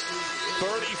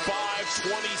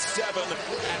 35-27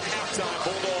 at halftime.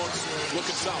 Bulldogs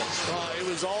looking solid. It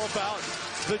was all about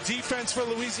the defense for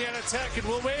Louisiana Tech, and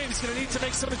Will Wade is going to need to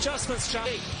make some adjustments.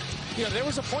 You know, there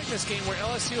was a point in this game where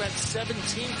LSU had 17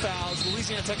 fouls,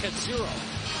 Louisiana Tech had 0.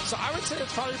 So I would say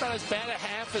it's probably about as bad a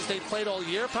half as they played all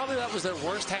year. Probably that was their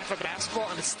worst half of basketball,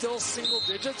 and it's still single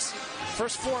digits.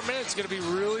 First 4 minutes is going to be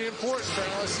really important for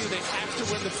LSU. They have to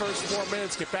win the first 4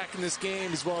 minutes, get back in this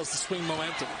game, as well as the swing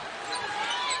momentum.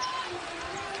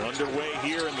 Underway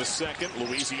here in the second.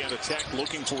 Louisiana Tech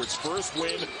looking for its first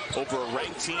win over a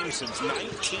ranked team since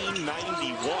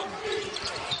 1991.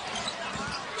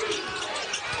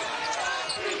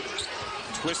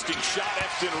 Twisting shot,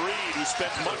 Efton Reed, who spent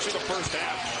much of the first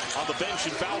half on the bench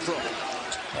in foul trouble.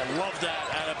 I love that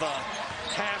out of a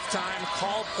halftime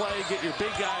call play, get your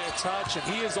big guy a touch, and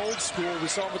he is old school. We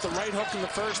saw him with the right hook in the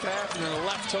first half and then the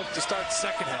left hook to start the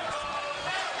second half.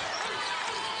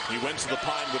 He went to the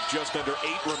pine with just under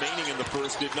 8 remaining in the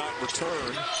first, did not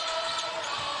return.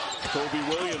 Kobe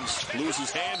Williams loses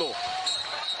handle.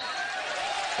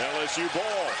 LSU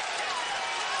ball.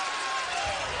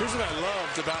 Here's what I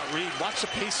loved about Reed. Watch the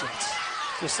patience.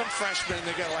 There's some freshmen,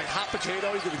 they got like hot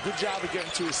potato. He did a good job of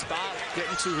getting to his spot,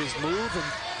 getting to his move.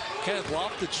 And Kenneth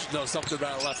Loftus knows something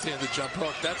about a left-handed jump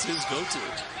hook. That's his go-to.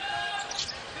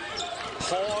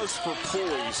 Pause for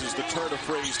poise is the turn of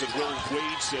phrase that Will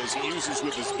Wade says he uses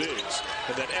with his bigs,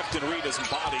 and that Efton Reed has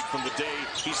embodied from the day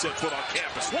he set foot on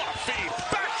campus. What a feed!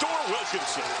 Backdoor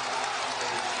Wilkinson!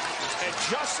 And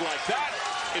just like that,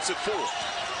 it's at 4.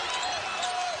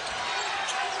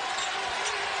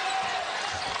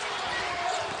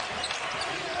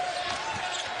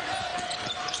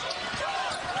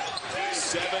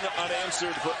 Seven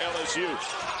unanswered for LSU.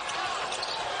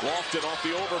 Lofton off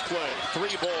the overplay.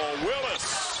 3 ball. Willis.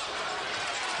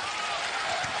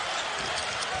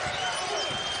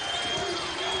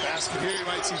 Basket here, you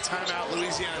might see timeout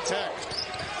Louisiana Tech.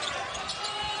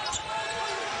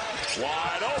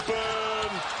 Wide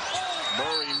open.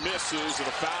 Murray misses and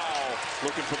a foul.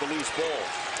 Looking for the loose ball.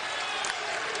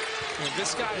 And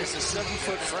this guy is a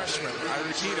 7-foot freshman. I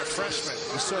repeat, a freshman.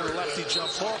 We saw the lefty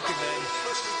jump hook, and then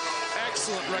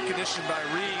excellent recognition by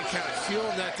Reed, kind of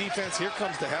feeling that defense. Here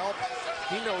comes the help.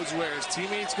 He knows where his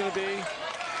teammate's going to be.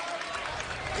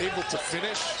 Able to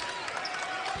finish.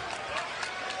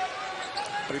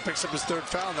 But he picks up his third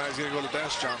foul. Now he's going to go to the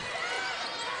bench, John.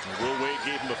 Will Wade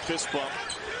gave him a fist bump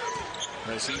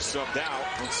as he subbed out.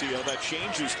 Let's see how that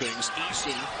changes things.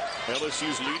 Eason,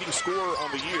 LSU's leading scorer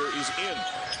on the year, is in.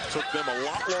 Took them a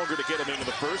lot longer to get him into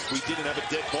the first. We didn't have a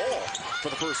dead ball for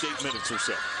the first 8 minutes or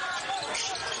so.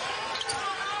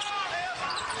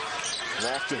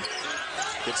 Lofton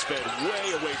gets fed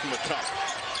way away from the cup.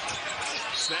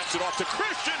 Snaps it off to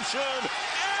Christensen,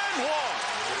 and one.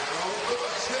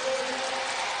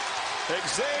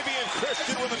 Xavier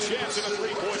Christian with a chance in a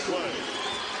three-point play.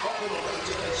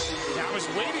 Yeah, I was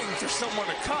waiting for someone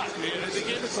to cut. They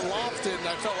gave it to Lofton.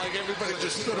 I felt like everybody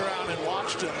just stood around and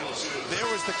watched him. There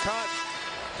was the cut.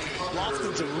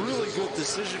 Lofton's a really good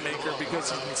decision maker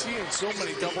because he's seeing so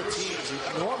many double teams. He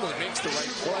normally makes the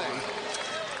right play.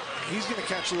 He's going to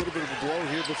catch a little bit of a blow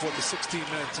here before the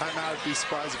 16-minute timeout. I'd be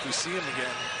surprised if we see him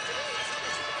again.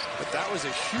 But that was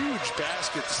a huge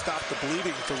basket to stop the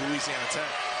bleeding for Louisiana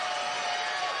Tech.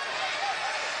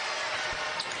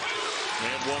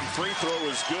 And one free throw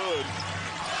is good.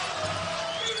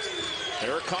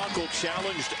 Eric Conkle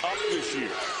challenged up this year.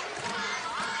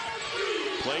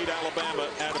 Played Alabama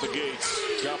out of the gates.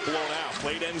 Got blown out.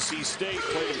 Played NC State.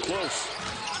 Played him close.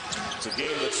 It's a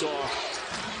game that saw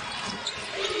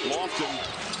Lofton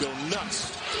go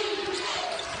nuts.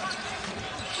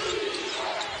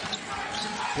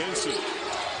 Pinson.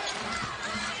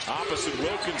 Opposite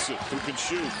Wilkinson, who can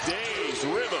shoot. Days,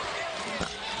 rhythm.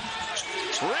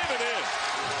 Ribbon in.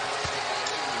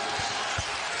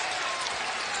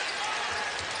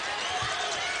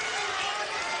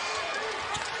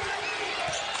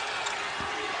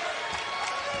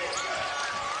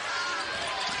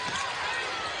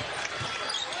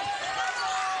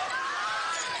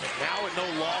 Now with no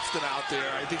Lofton out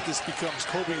there, I think this becomes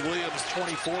Kobe Williams.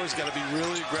 24 has got to be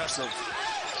really aggressive.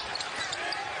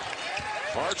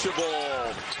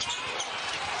 Archibald.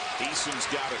 Eason's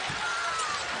got it.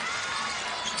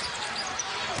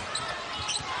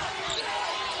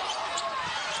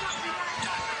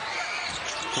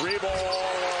 Three ball.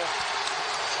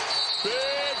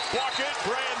 Big bucket.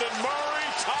 Brandon Murray.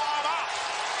 Tied up.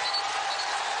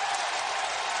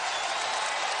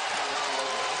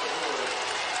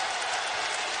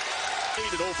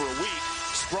 It over a week.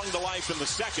 Sprung to life in the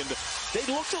second. They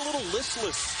looked a little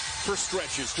listless for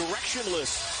stretches.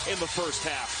 Directionless in the first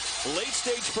half. Late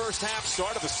stage first half.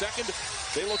 Start of the second.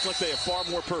 They look like they have far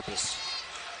more purpose.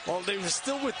 Well, they were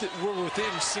still were within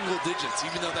single digits,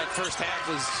 even though that first half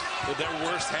was their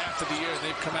worst half of the year.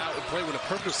 They've come out and played with a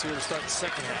purpose here to start the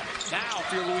second half. Now,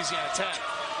 if you're Louisiana Tech,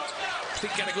 I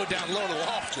think you got to go down low to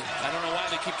Lofton. I don't know why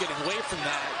they keep getting away from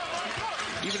that.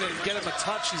 Even if you get him a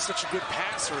touch, he's such a good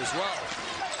passer as well.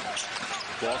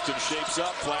 Lofton shapes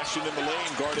up, flashing in the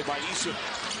lane, guarded by Eason.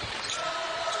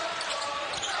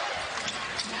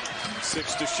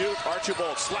 6 to shoot.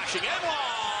 Archibald slashing and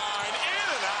line. In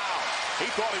and out. He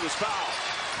thought he was fouled.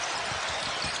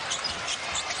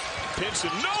 Pinson,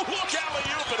 no look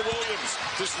alley-oop, and Williams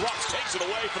disrupts, takes it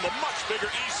away from the much bigger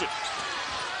Eason.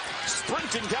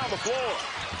 Sprinting down the floor.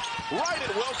 Right at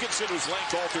Wilkinson, whose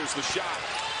length alters the shot.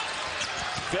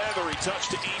 Feathery touch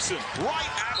to Eason.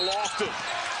 Right at Lofton.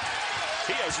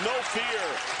 He has no fear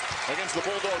against the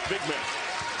Bulldog big man.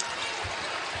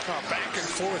 Back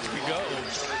and forth we go.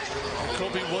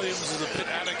 Kobe Williams is a bit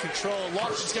out of control.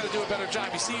 Lofton's got to do a better job.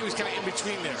 You see he was kind of in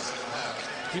between there.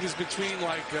 He was between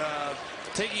like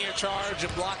taking a charge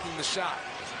and blocking the shot.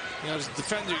 You know, as a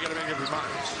defender, you got to make up your mind.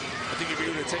 I think if he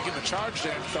would have taken the charge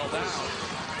there and fell down,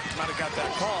 he might have got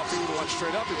that call. If he would have went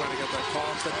straight up, he might have got that call.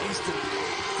 Instead, Easton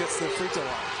gets the free throw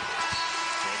line.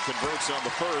 And converts on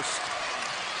the first.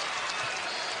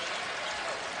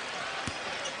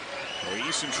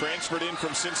 Eason transferred in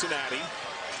from Cincinnati.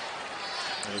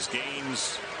 As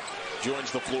Gaines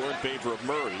joins the floor in favor of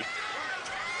Murray.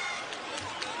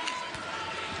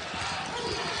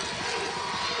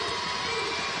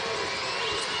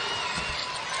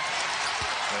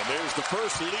 And there's the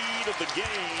first lead of the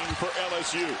game for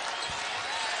LSU.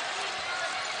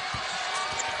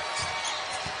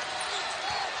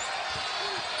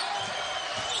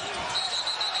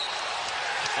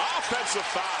 Offensive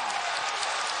foul.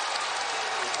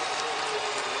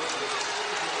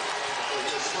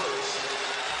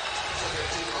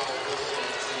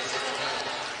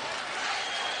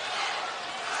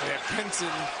 Yeah, Pinson,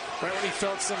 right when he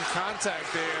felt some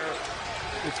contact there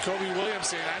with Kobe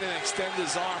Williams saying, I didn't extend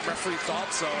his arm. Referee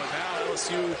thought so. And now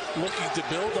LSU looking to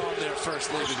build on their first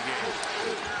lead of the game.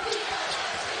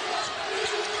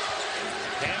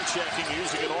 Hand checking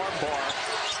using an arm bar.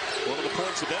 One of the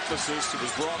points of emphasis that was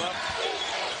brought up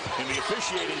in the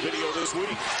officiating video this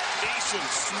week. Eason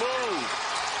smooth.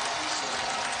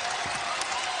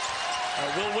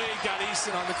 Will Wade got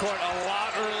Easton on the court a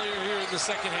lot earlier here in the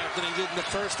second half than he did in the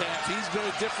first half. He's been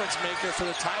a difference maker for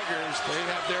the Tigers. They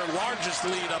have their largest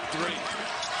lead up 3.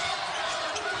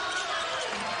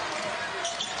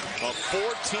 A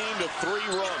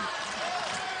 14-3 run.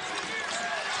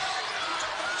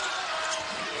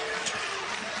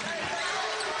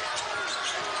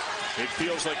 It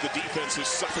feels like the defense is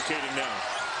suffocating now.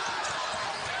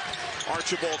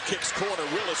 Archibald kicks corner.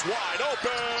 Willis wide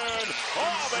open.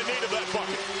 Oh, they needed that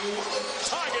bucket.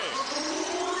 Tie game.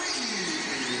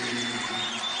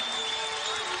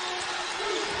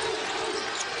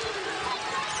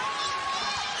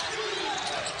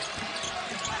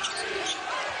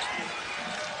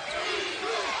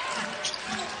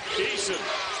 Eason.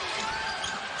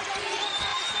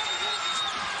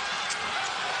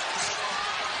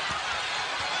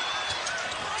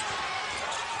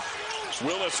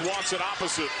 Willis wants it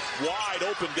opposite. Wide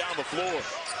open down the floor.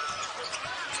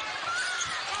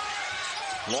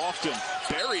 Lofton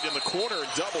buried in the corner and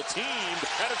double teamed,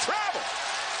 and a travel.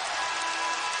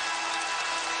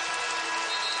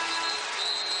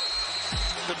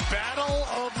 The Battle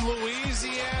of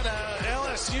Louisiana.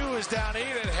 LSU is down 8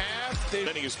 at half.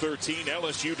 Inning is 13.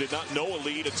 LSU did not know a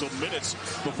lead until minutes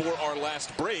before our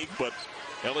last break, but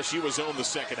LSU was on the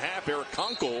second half. Eric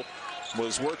Conkle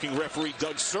was working referee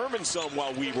Doug Sermon some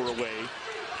while we were away,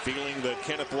 feeling that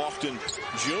Kenneth Lofton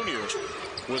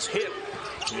Jr. was hit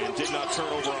and did not turn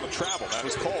over on a travel. That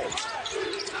was called.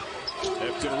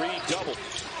 Efton Reed double.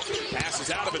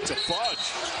 Passes out of it to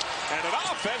Fudge. And an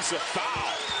offensive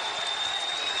foul.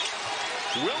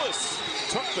 Willis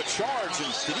took the charge,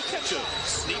 and did he catch a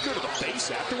sneaker to the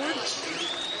face afterward?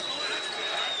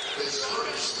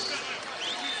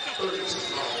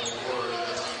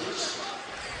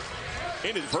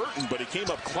 Inadvertent, but he came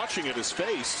up clutching at his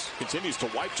face. Continues to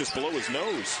wipe just below his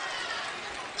nose.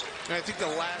 And I think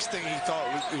the last thing he thought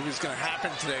was going to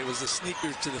happen today was a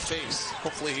sneaker to the face.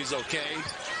 Hopefully he's okay.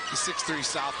 The 6'3"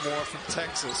 sophomore from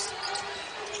Texas.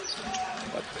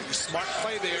 But a smart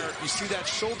play there. You see that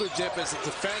shoulder dip as a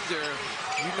defender.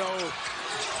 You know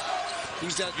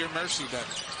he's at your mercy then.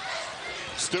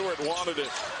 Stewart wanted it.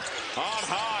 On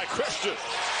high, Christian.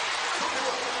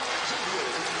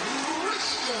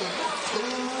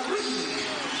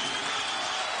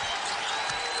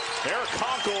 Eric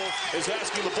Conkle is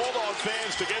asking the Bulldog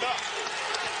fans to get up.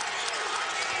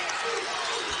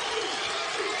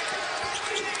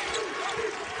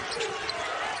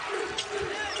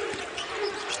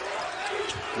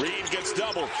 Reed gets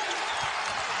doubled.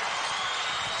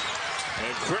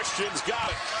 And Christian's got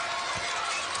it.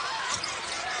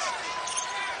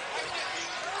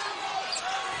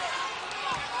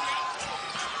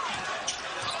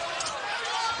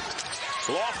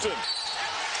 Lofton.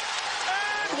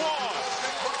 And one.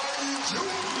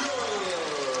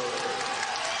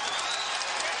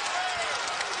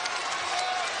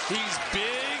 He's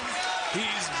big,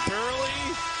 he's burly,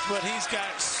 but he's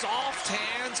got soft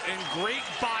hands and great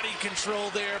body control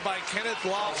there by Kenneth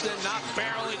Lofton, not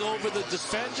barreling over the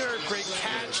defender. Great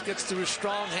catch, gets to his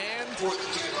strong hand,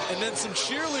 and then some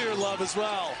cheerleader love as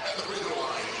well.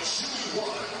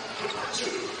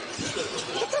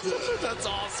 That's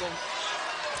awesome.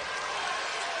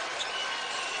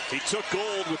 He took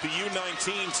gold with the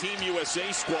U19 Team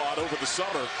USA squad over the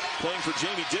summer, playing for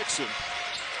Jamie Dixon.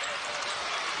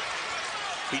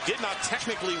 He did not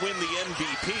technically win the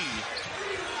MVP,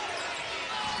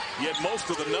 yet most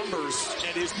of the numbers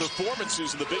and his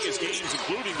performances in the biggest games,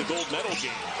 including the gold medal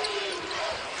game,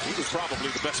 he was probably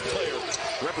the best player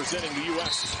representing the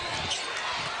U.S.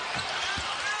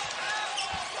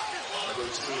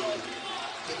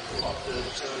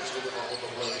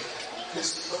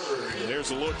 And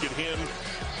there's a look at him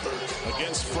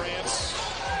against France,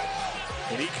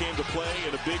 and he came to play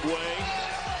in a big way.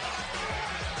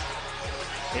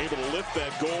 Able to lift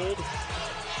that gold.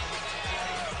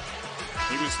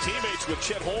 He was teammates with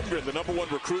Chet Holmgren, the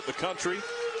 #1 recruit in the country,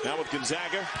 now with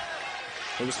Gonzaga.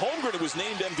 It was Holmgren who was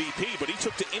named MVP, but he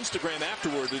took to Instagram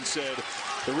afterward and said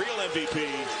the real MVP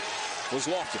was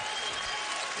Lofton.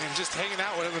 And just hanging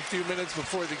out with him a few minutes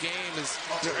before the game is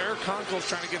Eric Conkle's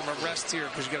trying to get him a rest here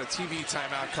because you got a TV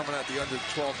timeout coming at the under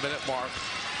 12-minute mark.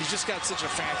 He's just got such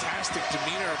a fantastic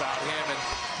demeanor about him. And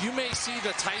you may see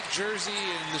the tight jersey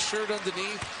and the shirt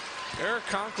underneath. Eric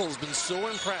Conkle's been so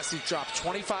impressed. He's dropped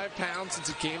 25 pounds since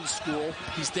he came to school.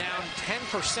 He's down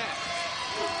 10%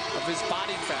 of his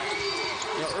body fat.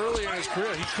 You know, earlier in his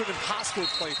career, he couldn't possibly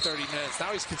play 30 minutes.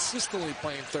 Now he's consistently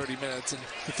playing 30 minutes. And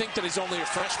you think that he's only a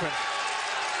freshman.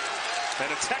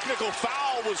 And a technical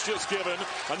foul was just given.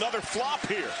 Another flop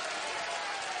here.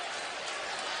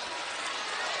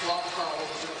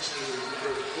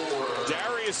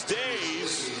 Darius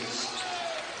Days,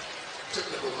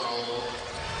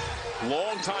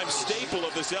 longtime staple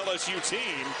of this LSU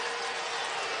team.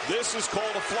 This is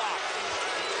called a flop.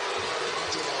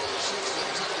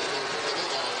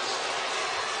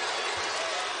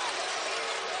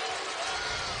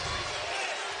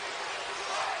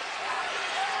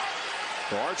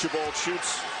 So Archibald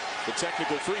shoots the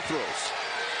technical free throws.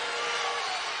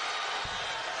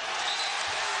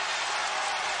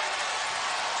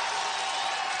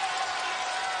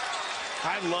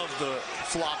 I love the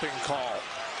flopping call.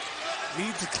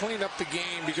 Need to clean up the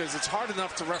game because it's hard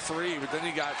enough to referee, but then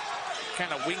you got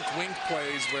kind of wink-wink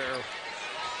plays where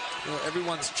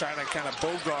everyone's trying to kind of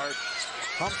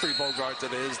Humphrey Bogart,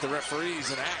 that is, the referees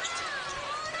and act.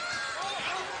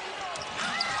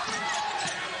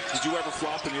 Did you ever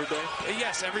flop in your day?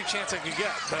 Yes, every chance I could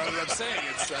get. But I'm saying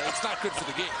it's not good for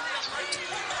the game.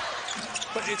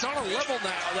 But it's on a level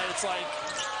now that it's like,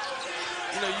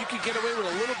 you could get away with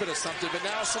a little bit of something, but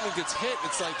now if someone gets hit,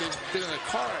 it's like they've been in a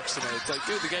car accident. It's like,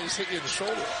 dude, the guy just hit you in the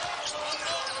shoulder.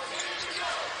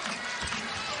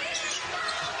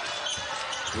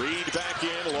 Reed back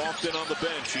in, Lofton on the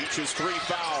bench. Each has 3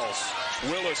 fouls.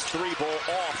 Willis, 3-ball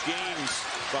off, gains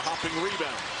the hopping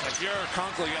rebound. If you're a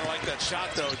Conkle, you gotta like that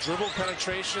shot, though. Dribble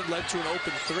penetration led to an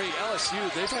open 3. LSU,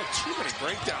 they've had too many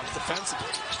breakdowns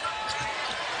defensively.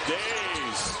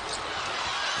 Days.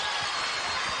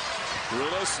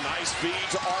 Willis, nice feed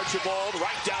to Archibald,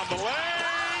 right down the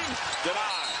lane.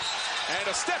 Denied. And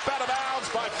a step out of bounds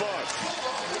by Bud.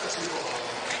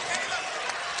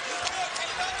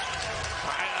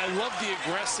 I love the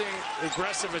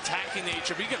aggressive attacking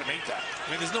nature, but you got to make that. I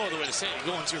mean, there's no other way to say it.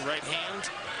 You go into your right hand.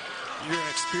 You're an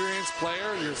experienced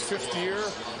player. You're 5th year,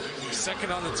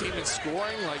 2nd on the team in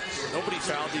scoring. Like, nobody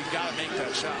fouled you. You got to make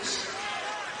that shot.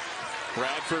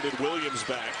 Bradford and Williams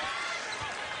back.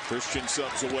 Christian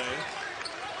subs away.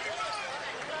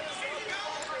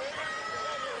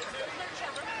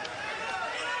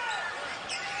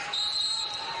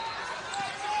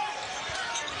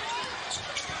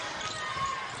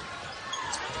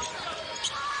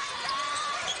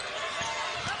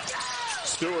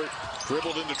 Stewart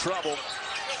dribbled into trouble.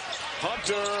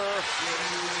 Hunter,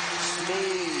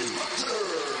 smooth.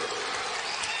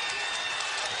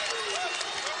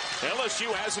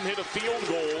 LSU hasn't hit a field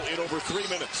goal in over 3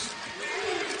 minutes.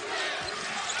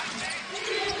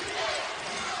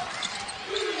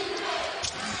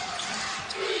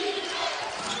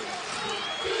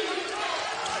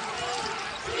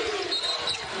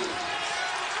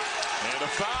 And a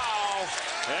foul.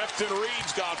 Efton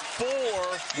Reed's got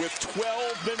 4 with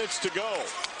 12 minutes to go.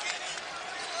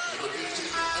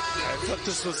 I thought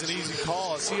this was an easy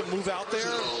call. I see him move out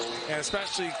there, and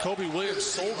especially Kobe Williams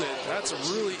sold it. That's a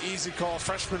really easy call.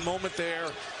 Freshman moment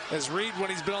there. As Reed, when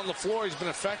he's been on the floor, he's been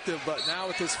effective, but now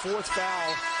with his 4th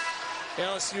foul,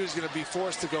 LSU is going to be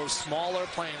forced to go smaller,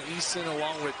 playing Easton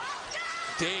along with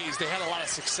Days. They had a lot of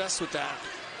success with that.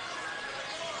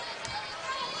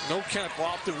 No Kenneth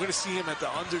Lofton. We're going to see him at the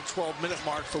under 12-minute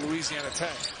mark for Louisiana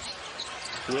Tech.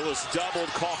 Willis doubled,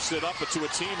 coughs it up to a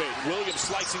teammate. Williams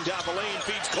slicing down the lane,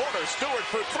 feeds corner. Stewart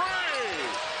for 3.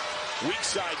 Weak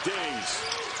side Days.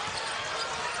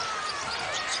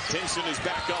 Pinson is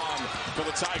back on for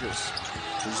the Tigers.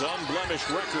 His unblemished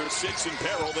record sits in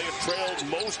peril. They have trailed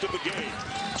most of the game.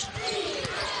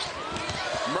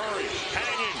 Murray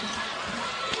hanging,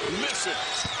 missing.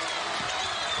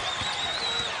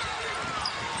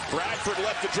 Bradford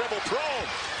left the dribble prone.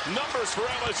 Numbers for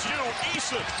LSU.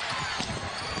 Eason.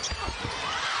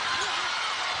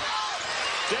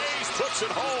 Days puts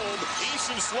it home.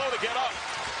 Eason slow to get up.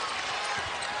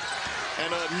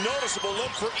 And a noticeable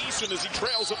limp for Eason as he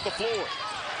trails up the floor.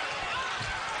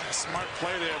 A smart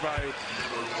play there by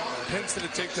Pinson to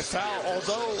take the foul.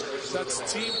 Although that's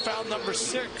team foul number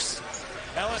 6.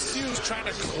 LSU is trying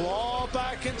to claw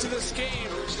back into this game.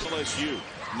 LSU,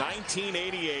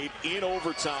 1988 in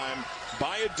overtime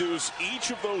by a deuce.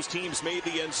 Each of those teams made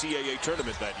the NCAA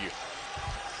tournament that year.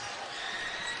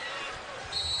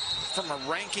 From a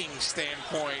ranking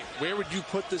standpoint, where would you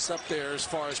put this up there as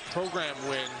far as program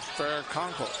win for Eric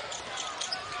Conkle?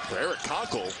 For Eric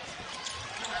Conkle,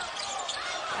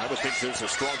 I would think there's a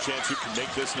strong chance you can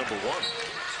make this number 1.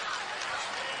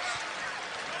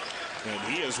 And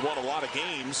he has won a lot of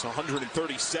games,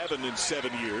 137 in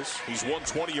 7 years. He's won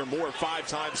 20 or more 5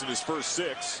 times in his first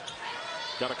 6.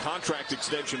 Got a contract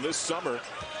extension this summer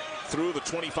through the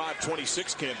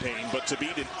 25-26 campaign, but to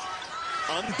beat an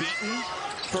unbeaten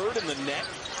 3rd in the net,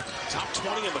 top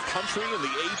 20 in the country in the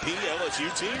AP LSU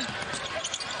team,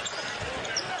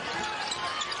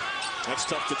 that's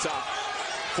tough to top.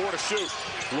 4 to shoot.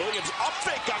 Williams up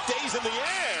fake, got Days in the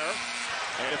air.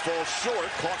 And it falls short,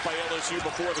 caught by LSU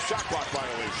before the shot clock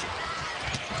violation.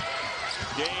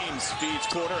 Gaines feeds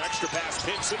corner, extra pass,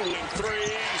 Pinson, wing 3,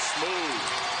 smooth.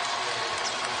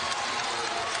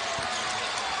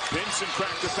 Pinson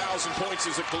cracked 1,000 points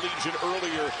as a collegiate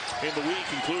earlier in the week,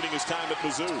 including his time at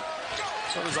Mizzou.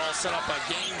 So it was all set up by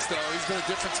Gaines, though. He's been a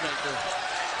difference maker.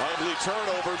 Ugly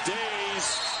turnover. Days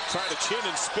trying to chin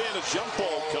and spin. A jump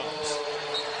ball comes.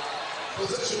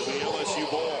 The LSU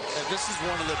ball. And this is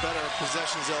one of the better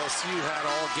possessions LSU had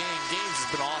all game. Gaines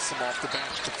has been awesome off the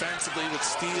bench. Defensively with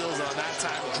steals on that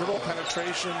time. Dribble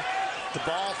penetration. The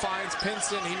ball finds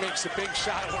Pinson. He makes a big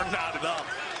shot. We're knotted up.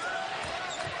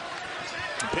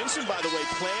 Pinson, by the way,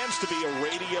 plans to be a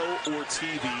radio or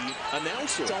TV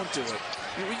announcer. Don't do it.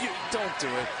 Don't do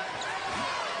it.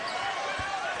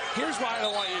 Here's why I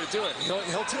don't want you to do it.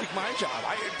 He'll take my job.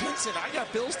 Pinson, I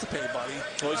got bills to pay, buddy.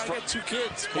 Well, I got 2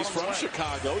 kids. He's from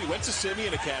Chicago. He went to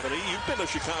Simeon Academy. You've been a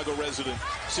Chicago resident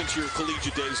since your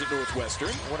collegiate days at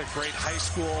Northwestern. What a great high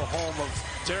school home of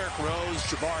Derrick Rose,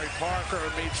 Jabari Parker,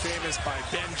 made famous by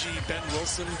Benji, Ben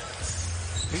Wilson.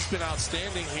 He's been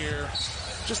outstanding here.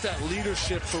 Just that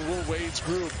leadership for Will Wade's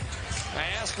group. I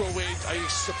asked Will Wade, are you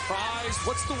surprised?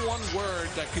 What's the one word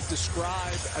that could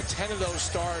describe a 10 of those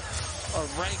start, a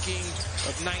ranking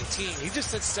of 19? He just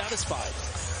said satisfied.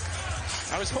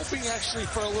 I was hoping actually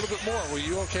for a little bit more. Were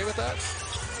you okay with that?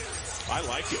 I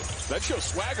like it. That shows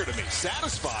swagger to me.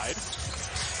 Satisfied.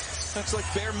 That's like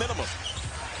bare minimum.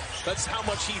 That's how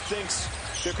much he thinks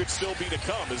there could still be to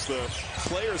come as the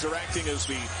players are acting as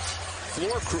the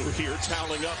floor crew here,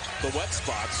 toweling up the wet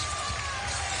spots.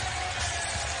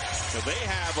 Now they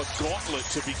have a gauntlet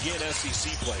to begin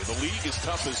SEC play. The league is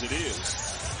tough as it is.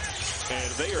 And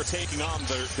they are taking on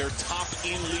their top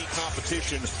in-league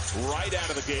competition right out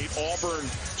of the gate. Auburn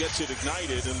gets it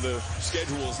ignited, and the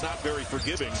schedule is not very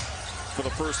forgiving for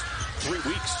the first 3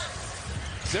 weeks.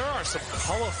 There are some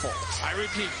colorful, I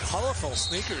repeat, colorful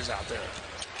sneakers out there.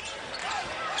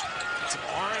 Some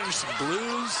orange, some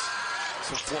blues,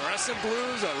 some fluorescent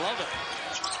blues. I love it.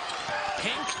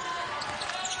 Pink.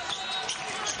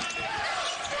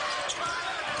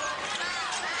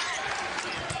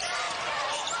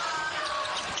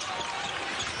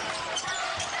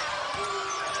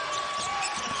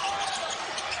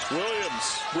 Williams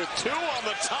with 2 on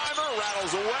the timer,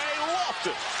 rattles away,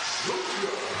 Lofton.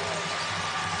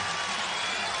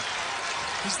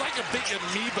 He's like a big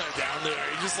amoeba down there.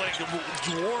 He just like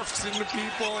dwarfs into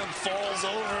people and falls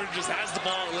over and just has the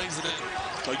ball and lays it in.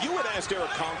 Well, you had asked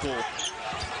Eric Conkle,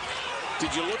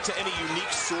 did you look to any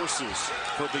unique sources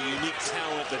for the unique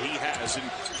talent that he has? And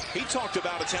he talked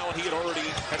about a talent he had already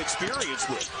had experience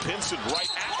with. Pinson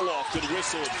right at Lofton,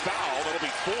 whistle and foul. That'll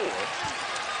be 4.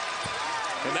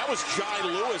 And that was Jai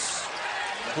Lewis,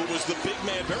 who was the big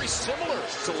man, very similar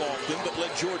to Lofton, that led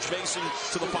George Mason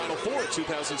to the Final Four in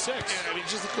 2006. And I mean,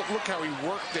 just look how he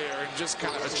worked there and just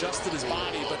kind of adjusted his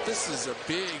body. But this is a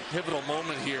big, pivotal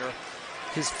moment here.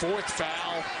 His 4th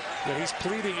foul that he's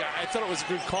pleading, I thought it was a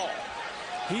good call.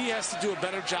 He has to do a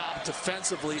better job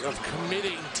defensively of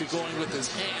committing to going with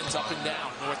his hands up and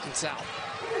down, north and south.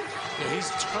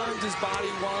 He's turned his body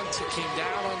once. He came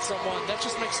down on someone. That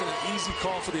just makes it an easy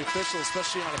call for the official,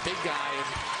 especially on a big guy.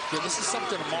 And this is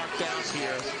something to mark down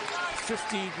here.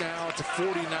 50 now to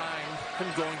 49. Him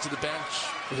going to the bench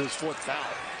with his 4th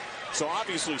foul. So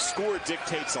obviously score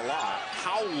dictates a lot.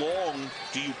 How long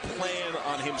do you plan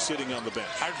on him sitting on the bench?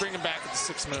 I'd bring him back at the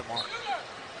 6-minute mark.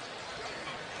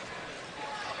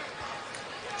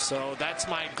 So that's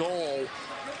my goal.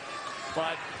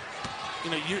 But you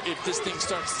know, if this thing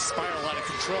starts to spiral out of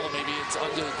control, maybe it's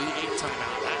under the 8th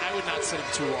timeout. I would not sit him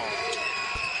too long.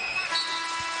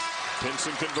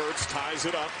 Pinson converts, ties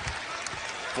it up.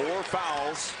 4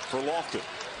 fouls for Lofton.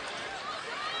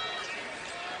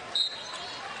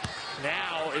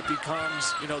 Now it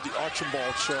becomes, you know, the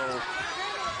Archibald show.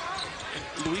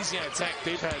 In Louisiana Tech,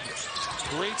 they've had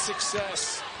great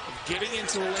success getting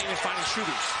into the lane and finding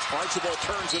shooters. Archibald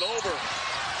turns it over.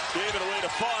 Gave it away to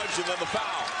Fudge, and then the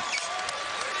foul.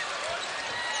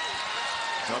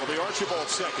 That'll be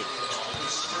Archibald's 2nd.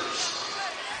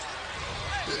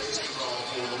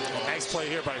 Nice play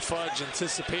here by Fudge.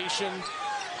 Anticipation.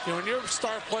 You know, when your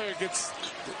star player gets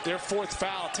their 4th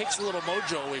foul, it takes a little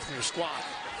mojo away from your squad.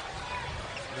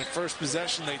 In the first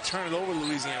possession, they turn it over to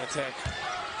Louisiana Tech.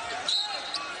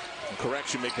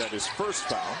 Correction, make that his 1st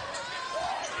foul.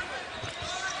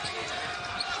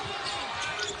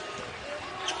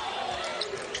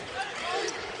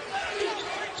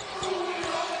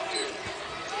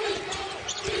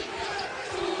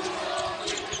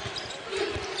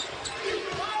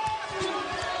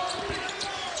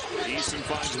 Pinson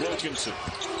finds Wilkinson.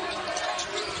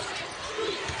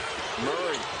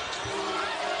 Murray.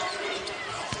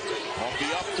 Off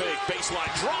the up fake,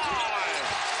 baseline drive.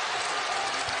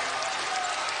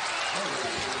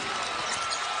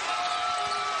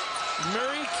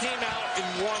 Murray came out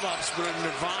in warm-ups with a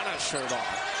Nirvana shirt on.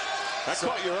 That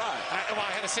caught your eye.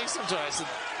 I had to say something to him. I said,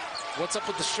 "What's up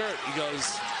with the shirt?" He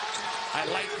goes, "I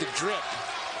like the drip."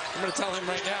 I'm going to tell him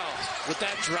right now, with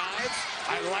that drive,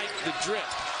 I like the drip.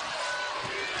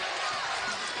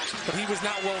 But he was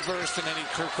not well-versed in any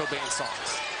Kurt Cobain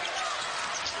songs.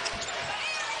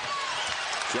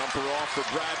 Jumper off for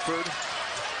Bradford.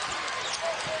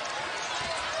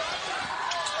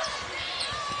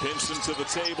 Pinson to the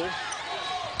table.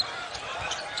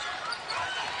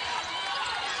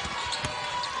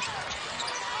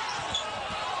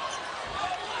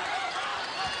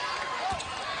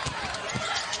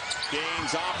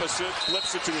 Gaines opposite,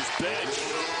 flips it to his bench.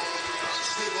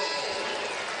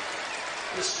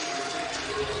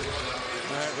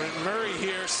 All right, Murray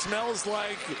here smells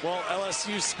like, well,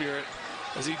 LSU spirit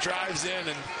as he drives in,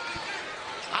 and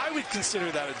I would consider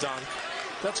that a dunk.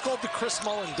 That's called the Chris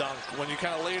Mullen dunk, when you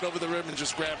kind of lay it over the rim and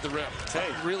just grab the rim. It's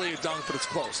not really a dunk, but it's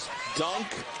close. Dunk,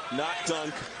 not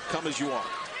dunk, come as you are.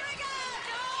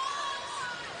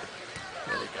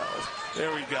 There we go.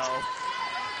 There we go.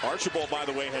 Archibald, by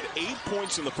the way, had 8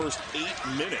 points in the first 8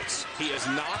 minutes. He has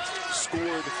not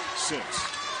scored since.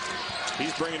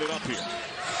 He's bringing it up here.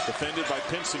 Defended by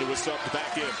Pinson, who was subbed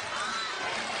back in.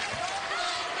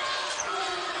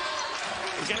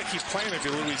 You got to keep playing if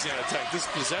you're Louisiana Tech. This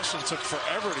possession took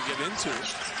forever to get into.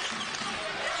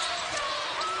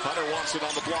 Hunter wants it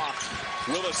on the block.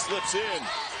 Willis slips in.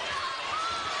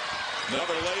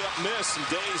 Another layup miss, and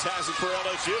Days has it for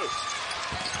LSU.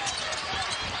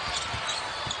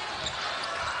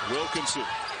 Wilkinson.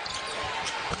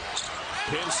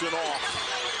 Pinson off.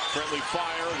 Friendly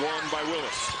fire won by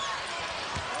Willis.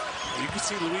 You can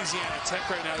see Louisiana Tech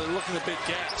right now, they're looking a bit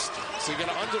gassed. So you got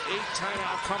an under 8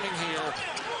 timeout coming here.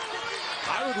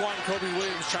 I would want Kobe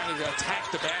Williams trying to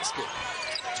attack the basket.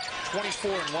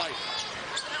 24 in white.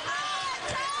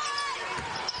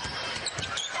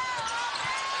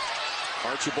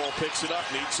 Archibald picks it up,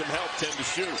 needs some help, 10 to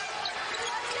shoot.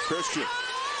 Christian.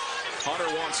 Hunter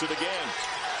wants it again.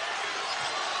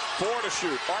 4 to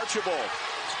shoot. Archibald.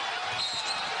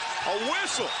 A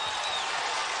whistle.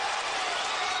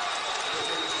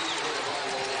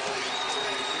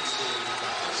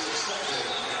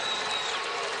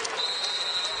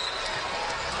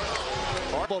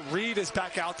 Reed is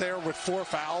back out there with 4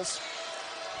 fouls.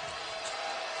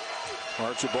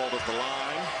 Archibald at the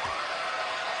line.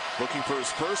 Looking for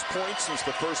his first point since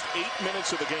the first 8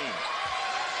 minutes of the game.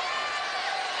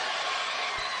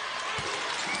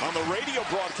 On the radio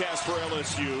broadcast for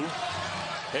LSU,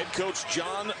 head coach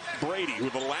John Brady, who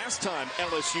the last time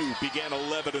LSU began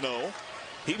 11-0,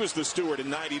 he was the steward in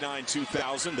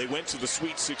 99-2000. They went to the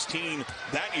Sweet 16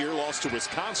 that year, lost to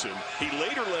Wisconsin. He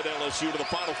later led LSU to the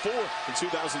Final Four in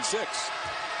 2006.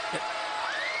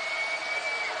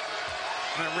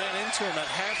 And I ran into him at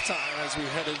halftime as we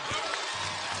headed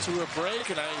to a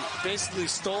break, and I basically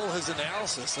stole his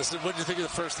analysis. I said, "What did you think of the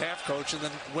first half, Coach?" And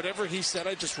then whatever he said,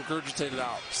 I just regurgitated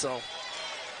out. So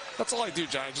that's all I do,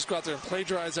 John. I just go out there and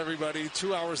plagiarize everybody.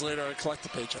 2 hours later, I collect the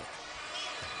paycheck.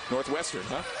 Northwestern,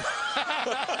 huh?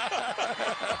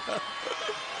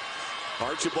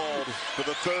 Archibald for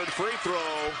the third free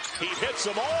throw. He hits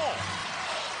them all.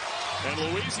 And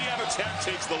Louisiana Tech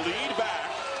takes the lead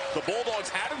back. The Bulldogs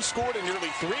hadn't scored in nearly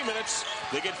 3 minutes.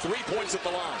 They get 3 points at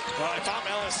the line. Well, if I'm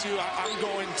LSU, I'm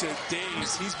going to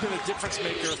Days. He's been a difference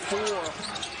maker. 4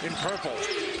 in purple.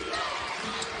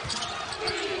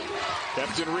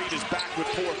 Efton Reed is back with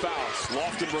 4 fouls.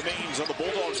 Lofton remains on the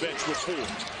Bulldogs bench with 4.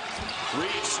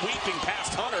 Reed sweeping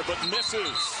past Hunter, but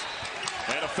misses.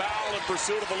 And a foul in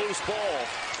pursuit of a loose ball.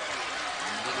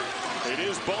 It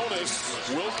is bonus.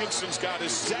 Wilkinson's got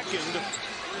his second.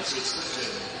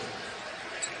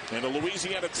 And a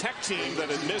Louisiana Tech team that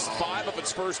had missed 5 of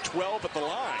its first 12 at the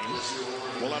line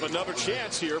will have another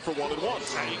chance here for 1-1.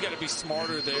 Now, you got to be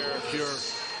smarter there if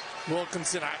you're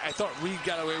Wilkinson. I thought Reed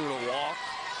got away with a walk.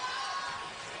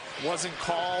 Wasn't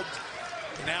called.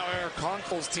 Now Eric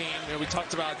Conkel's team, we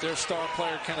talked about their star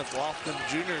player Kenneth Lofton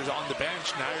Jr. is on the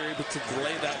bench. Now you're able to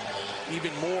delay that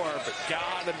even more, but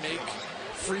gotta make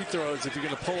free throws if you're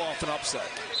going to pull off an upset.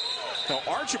 Now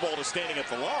Archibald is standing at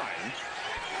the line,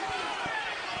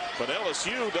 but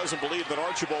LSU doesn't believe that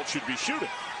Archibald should be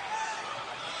shooting.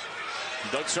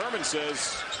 Doug Sermon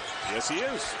says, yes, he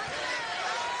is.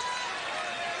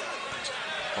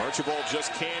 Archibald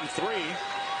just canned 3.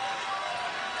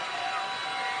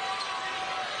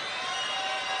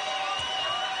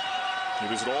 He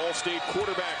was an all-state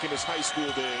quarterback in his high school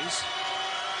days.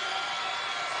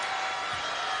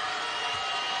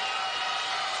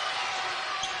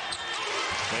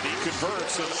 And he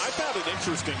converts. And I found it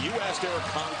interesting. You asked Eric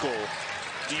Conkle,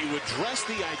 do you address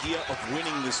the idea of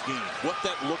winning this game? What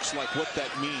that looks like, what that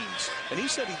means. And he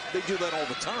said they do that all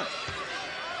the time.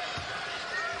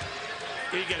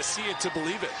 You got to see it to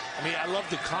believe it. I mean, I love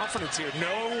the confidence here.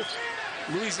 No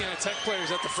Louisiana Tech players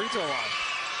at the free throw line.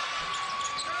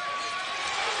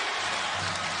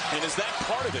 And is that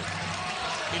part of it?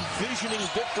 Envisioning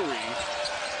victory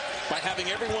by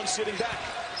having everyone sitting back.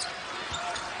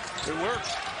 It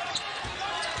worked.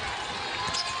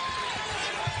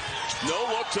 No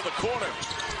look to the corner.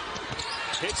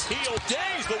 Hits heel.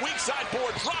 Days the weak side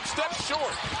board. Drop step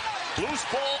short. Loose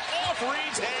ball off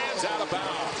Reed's hands, out of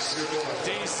bounds.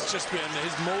 Days has just been,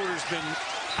 his motor's been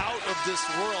out of this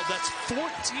world. That's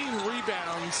 14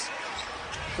 rebounds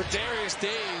for Darius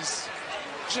Days.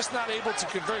 Just not able to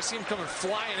convert. See him coming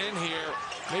flying in here.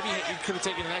 Maybe he could have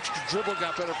taken an extra dribble,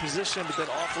 got better position, but then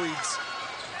off Reed's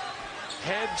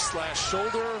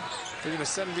head/shoulder. They're going to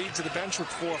send Reed to the bench with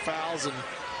 4 fouls, and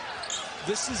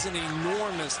this is an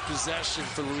enormous possession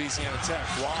for Louisiana Tech.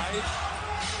 Why?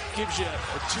 Gives you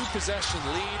a 2-possession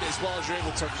lead, as well as you're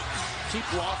able to keep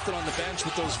Lofton on the bench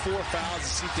with those 4 fouls.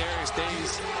 You see Darius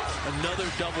Days, another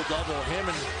double-double. Him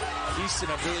and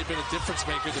Easton have really been a difference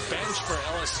maker. The bench for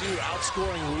LSU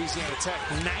outscoring Louisiana Tech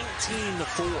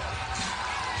 19-4.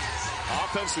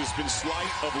 Offense has been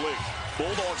slight of late.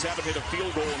 Bulldogs haven't hit a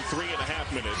field goal in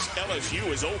 3.5 minutes. LSU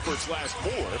is 0 for its last 4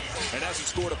 and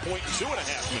hasn't scored a point in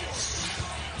 2.5 minutes.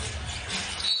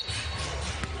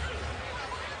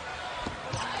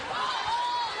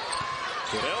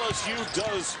 What LSU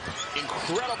does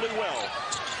incredibly well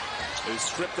is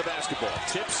strip the basketball.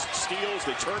 Tips, steals,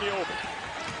 they turn you over.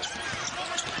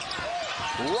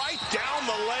 Right down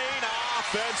the lane,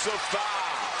 offensive foul.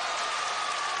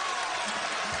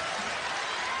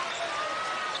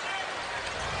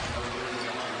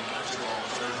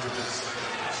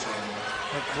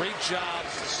 A great job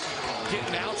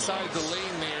getting outside the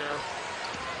lane there.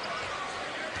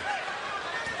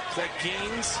 Is that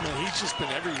Gaines? No, he's just been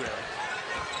everywhere.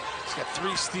 He's got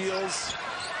 3 steals.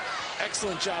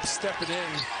 Excellent job stepping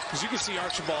in. Because you can see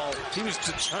Archibald, he was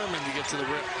determined to get to the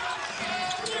rim.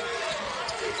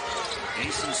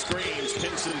 Easton screens,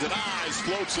 Pinson denies,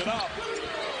 floats it up,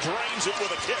 drains it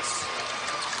with a kiss.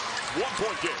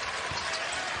 1-point game.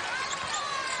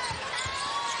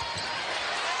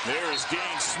 There's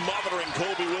Gaines smothering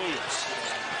Colby Williams.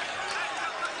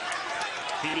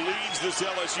 He leads this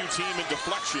LSU team in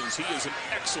deflections. He is an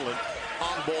excellent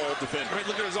on-ball defender. Right,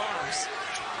 look at his arms.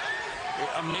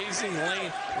 Amazing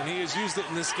length. When he has used it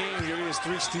in this game, here he has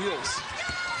 3 steals.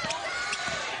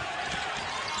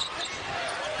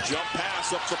 Jump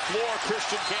pass up the floor.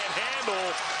 Christian can't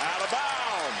handle. Out of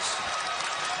bounds.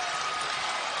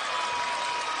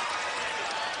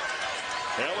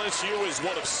 LSU is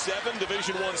one of 7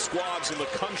 Division I squads in the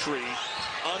country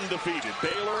undefeated.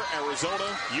 Baylor, Arizona,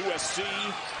 USC,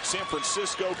 San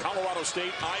Francisco, Colorado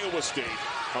State, Iowa State.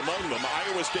 Among them,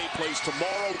 Iowa State plays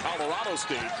tomorrow. Colorado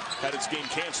State had its game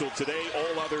canceled today.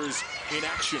 All others in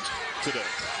action today.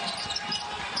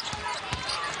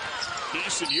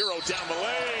 Easton Euro down the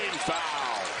lane.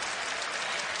 Foul.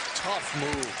 Tough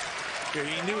move. Yeah,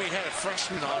 he knew he had a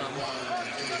freshman on him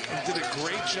and did a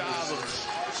great job of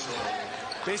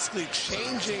basically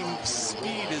changing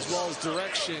speed as well as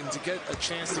direction to get a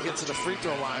chance to get to the free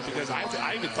throw line, because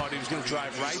I even thought he was going to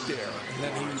drive right there. And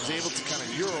then he was able to kind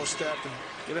of Euro step and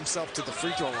get himself to the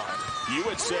free throw line. You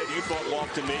had said you thought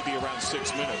Lofton maybe around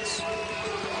 6 minutes.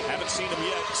 Haven't seen him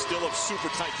yet. Still a super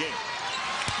tight game.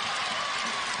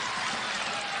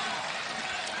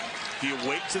 Do you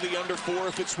wait to the under 4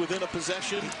 if it's within a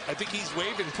possession? I think he's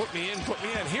waving, put me in, put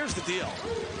me in. Here's the deal.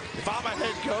 If I'm a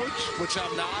head coach, which I'm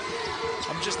not,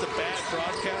 I'm just a bad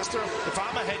broadcaster. If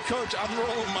I'm a head coach, I'm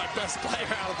rolling my best player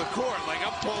out of the court. Like,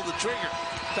 I'm pulling the trigger.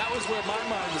 That was where my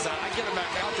mind was at. I get him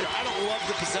back out there. I don't love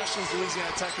the possessions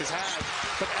Louisiana Tech has had,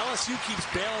 but LSU keeps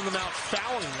bailing them out,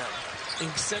 fouling them,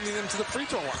 and sending them to the free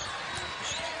throw line.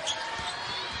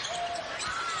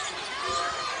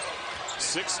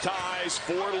 6 ties,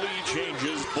 4 lead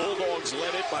changes. Bulldogs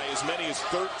led it by as many as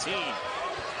 13.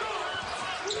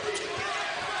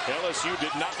 LSU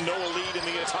did not know a lead in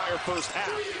the entire first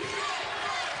half.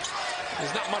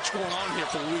 There's not much going on here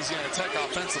for Louisiana Tech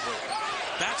offensively.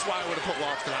 That's why I would have put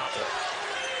Lofton out there.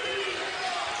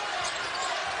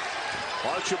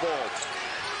 Archibald,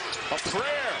 a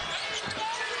prayer.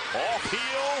 Off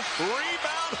heel,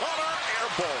 rebound, Hunter,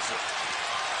 airballs it.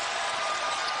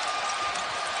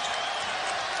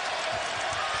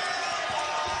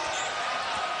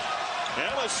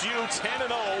 LSU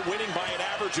 10-0, winning by an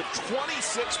average of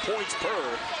 26 points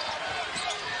per,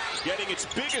 getting its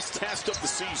biggest test of the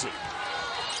season.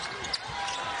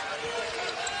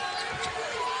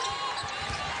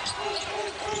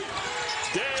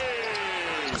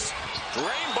 Days,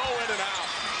 rainbow in and out.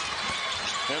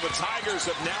 And the Tigers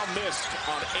have now missed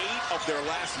on 8 of their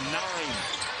last 9.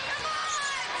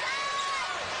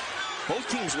 Both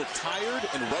teams look tired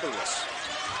and rudderless.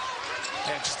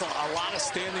 And just a lot of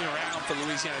standing around for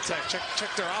Louisiana Tech.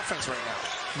 Check their offense right now.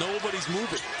 Nobody's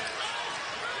moving.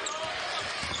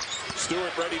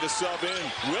 Stewart ready to sub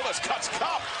in. Willis cuts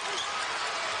Cup.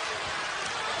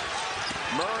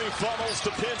 Murray funnels to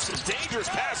Pinson. Dangerous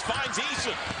pass finds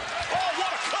Eason. Oh,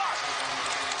 what a cut!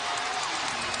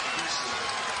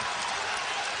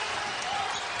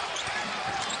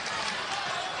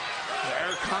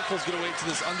 Conkle's going to wait to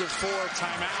this under 4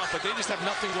 timeout, but they just have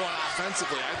nothing going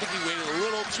offensively. I think he waited a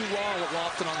little too long with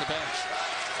Lofton on the bench.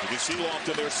 You can see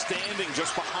Lofton there standing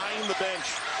just behind the bench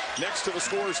next to the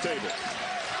scorer's table.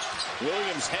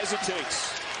 Williams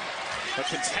hesitates. A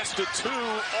contested 2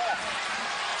 off.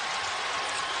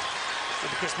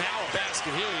 Because now a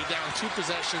basket here, you're down 2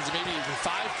 possessions, maybe even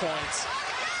 5 points.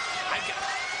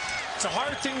 It's a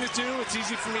hard thing to do. It's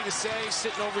easy for me to say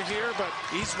sitting over here, but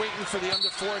he's waiting for the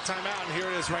under 4 timeout, and here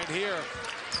it is right here.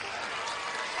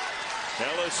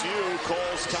 LSU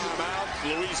calls timeout.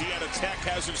 Louisiana Tech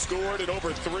hasn't scored in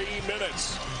over 3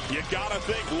 minutes. You gotta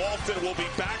think Lofton will be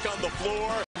back on the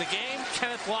floor. In the game,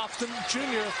 Kenneth Lofton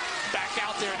Jr. back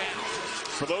out there now.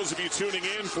 For those of you tuning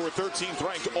in for 13th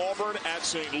ranked Auburn at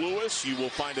St. Louis, you will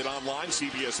find it online,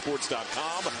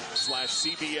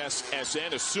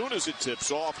 cbssports.com/CBSSN as soon as it tips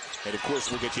off. And of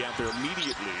course, we'll get you out there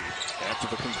immediately after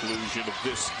the conclusion of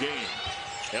this game.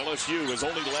 LSU has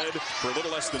only led for a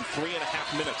little less than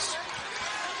 3.5 minutes.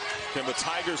 Can the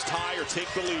Tigers tie or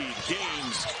take the lead?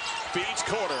 Gaines feeds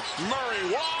corner. Murray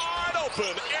wide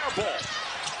open. Air ball.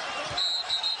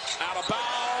 Out of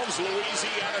bounds.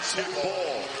 Louisiana Tech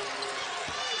ball.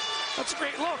 That's a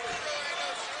great look.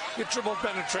 Get dribble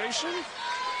penetration.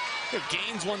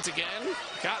 Gaines once again.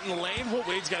 Got in the lane. Well,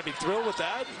 Wade's got to be thrilled with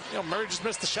that. Murray just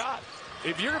missed the shot.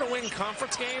 If you're going to win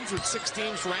conference games with 6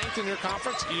 teams ranked in your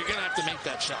conference, you're going to have to make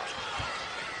that shot.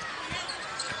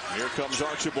 Here comes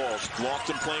Archibald.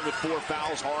 Lofton playing with 4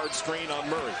 fouls. Hard screen on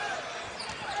Murray.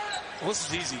 Well, this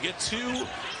is easy. Get 2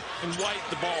 and White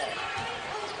the ball.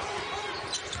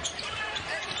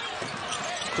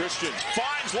 Christian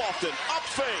finds Lofton. Up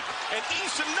fake. And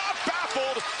Eason, not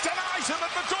baffled, denies him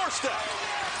at the doorstep.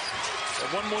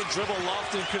 And one more dribble,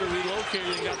 Lofton could have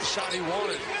relocated and got the shot he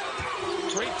wanted.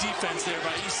 Great defense there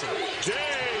by Eason.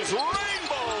 Days,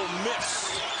 rainbow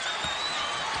miss.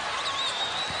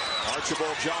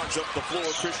 Archibald jogs up the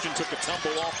floor. Christian took a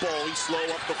tumble off ball. He's slow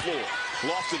up the floor.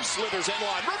 Lofton slithers end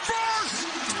line. Reverse!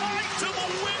 Tied to the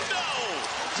window!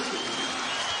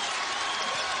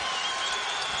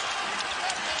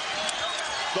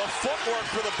 The footwork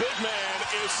for the big man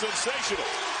is sensational.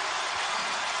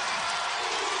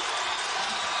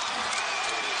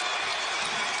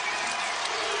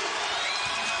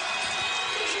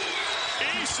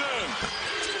 Eason!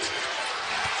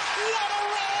 What a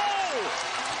roll!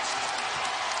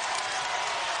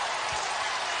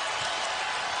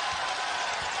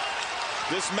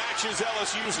 This matches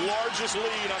LSU's largest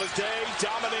lead on a day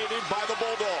dominated by the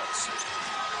Bulldogs.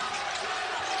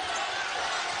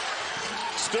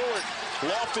 Stewart,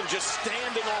 Lofton just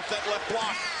standing off that left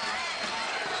block.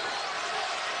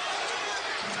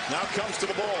 Now comes to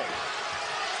the ball.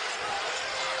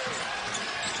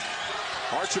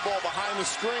 Archibald behind the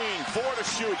screen, 4 to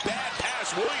shoot, bad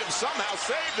pass, Williams somehow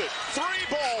saved it. 3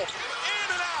 ball, in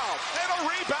and out, and a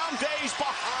rebound. Days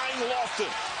behind Lofton.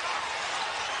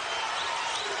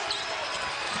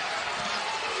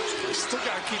 You still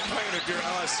got to keep playing if you're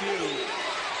LSU.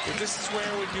 But this is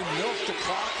where when you milk the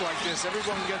clock like this,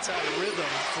 everyone gets out of rhythm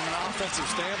from an offensive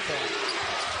standpoint.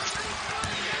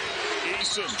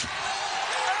 Eason. And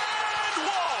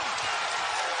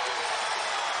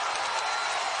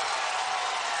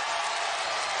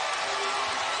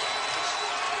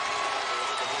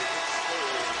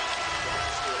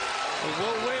 1.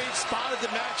 Will Wade spotted the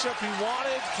matchup he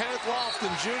wanted. Kenneth Lofton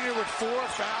Jr. with 4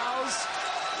 fouls.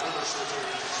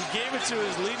 He gave it to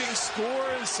his leading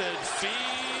scorer and said,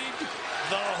 "Feed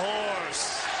the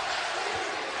horse."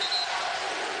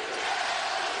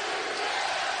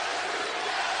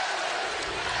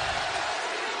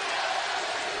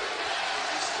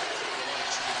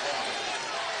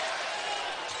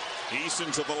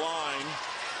 Eason to the line.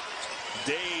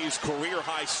 Day's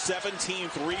career-high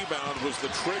 17th rebound was the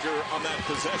trigger on that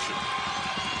possession.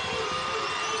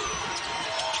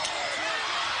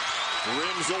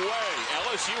 Rims away.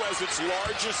 LSU has its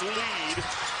largest lead.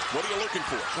 What are you looking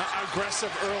for? Aggressive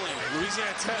early.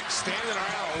 Louisiana Tech standing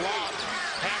around a lot.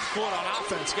 Half court on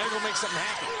offense. Got to go make something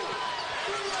happen.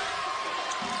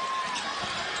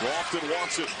 Lofton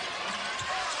wants it.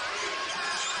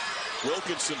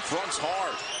 Wilkinson fronts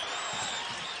hard.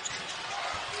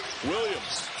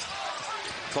 Williams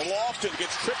to Lofton,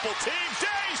 gets triple team.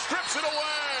 Day strips it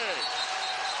away.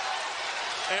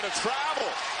 And a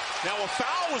travel. Now a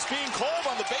foul was being called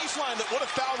on the baseline that would have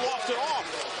fouled Lofton off.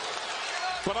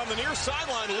 But on the near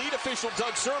sideline, lead official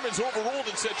Doug Sermons overruled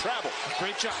and said travel.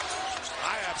 Great job.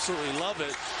 I absolutely love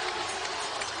it.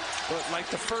 But like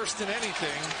the first in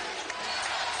anything,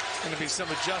 going to be some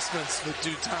adjustments with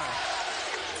due time.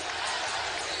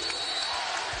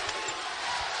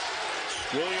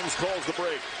 Williams calls the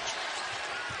break.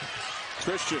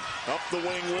 Christian up the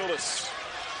wing, Willis.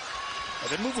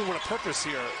 They're moving with a purpose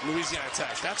here, Louisiana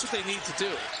Tech. That's what they need to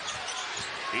do.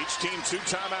 Each team 2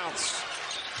 timeouts.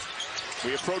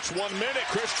 We approach 1 minute.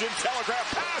 Christian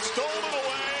telegraph pass, stolen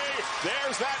away.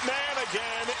 There's that man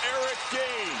again, Eric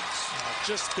Gaines.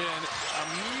 Just been a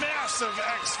massive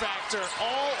X factor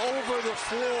all over the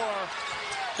floor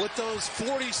with those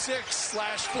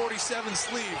 46/47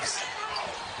 sleeves.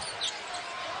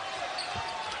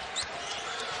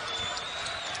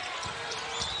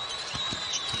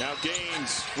 Now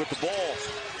Gaines with the ball.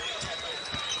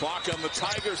 Clock on the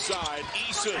Tiger side.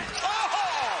 Eason. Oh!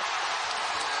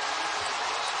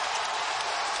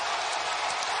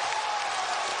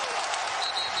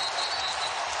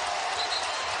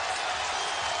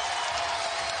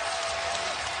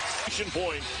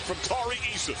 Point from Tari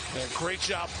Eason. Yeah, great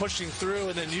job pushing through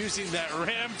and then using that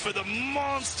rim for the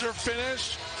monster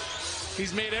finish.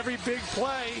 He's made every big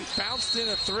play. Bounced in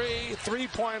a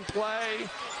three-point play.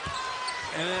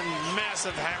 And then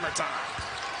massive hammer time.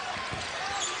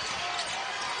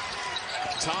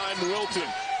 Time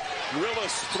Wilton.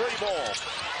 Willis 3 ball.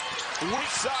 Weak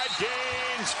side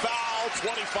Gaines. Foul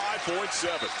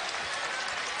 25.7.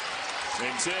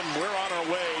 And Tim, we're on our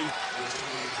way,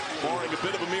 barring a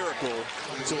bit of a miracle,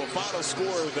 to a final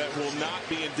score that will not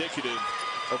be indicative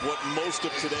of what most of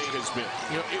today has been.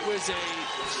 You know, it was a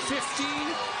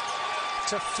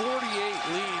 50-48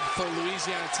 lead for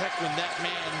Louisiana Tech when that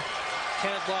man,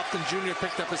 Kenneth Lofton Jr.,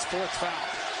 picked up his 4th foul.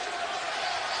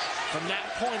 From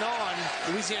that point on,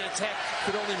 Louisiana Tech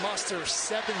could only muster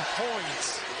 7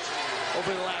 points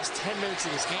over the last 10 minutes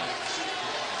of this game.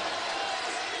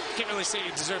 Can't really say he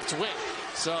deserved to win.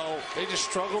 So they just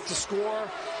struggled to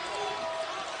score.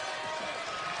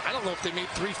 I don't know if they made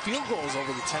 3 field goals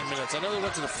over the 10 minutes. I know they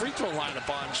went to the free throw line a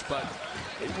bunch, but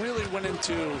they really went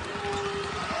into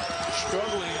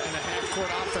struggling in a half-court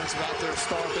offense without their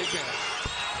star big man.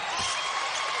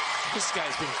 This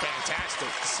guy's been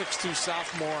fantastic. 6'2"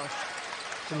 sophomore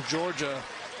from Georgia.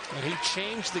 And he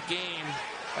changed the game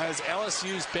as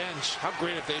LSU's bench. How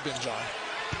great have they been, John?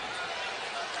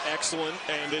 Excellent,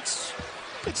 and it's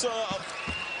a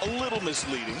little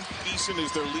misleading. Eason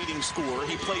is their leading scorer.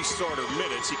 He plays starter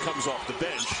minutes. He comes off the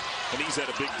bench, and he's had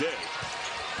a big day.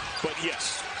 But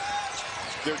yes,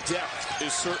 their depth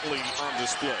is certainly on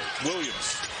display.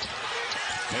 Williams.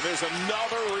 And there's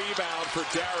another rebound for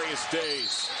Darius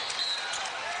Days.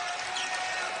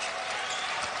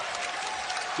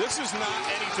 This is not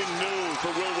anything new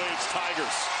for Will Wade's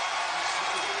Tigers.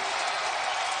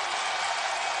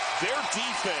 Their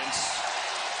defense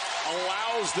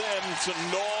allows them to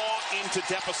gnaw into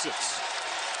deficits.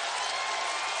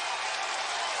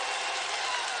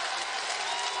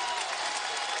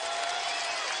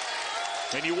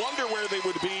 And you wonder where they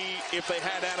would be if they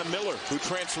had Adam Miller, who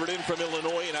transferred in from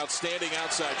Illinois, an outstanding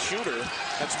outside shooter.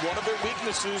 That's one of their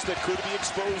weaknesses that could be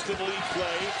exposed in league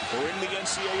play or in the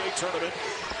NCAA tournament.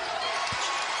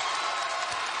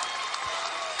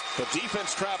 But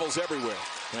defense travels everywhere,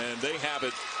 and they have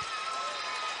it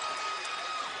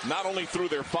not only through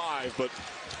their 5, but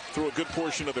through a good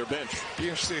portion of their bench. Be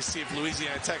interesting to see if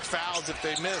Louisiana Tech fouls if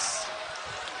they miss.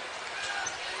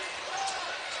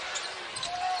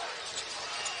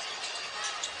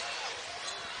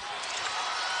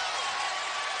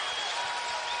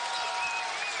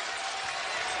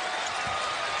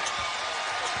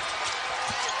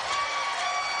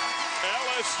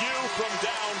 LSU from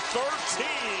down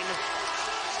 13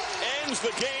 ends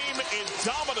the game in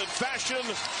dominant fashion.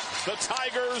 The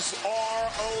Tigers are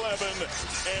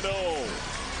 11-0.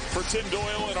 For Tim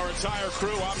Doyle and our entire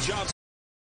crew, I'm John.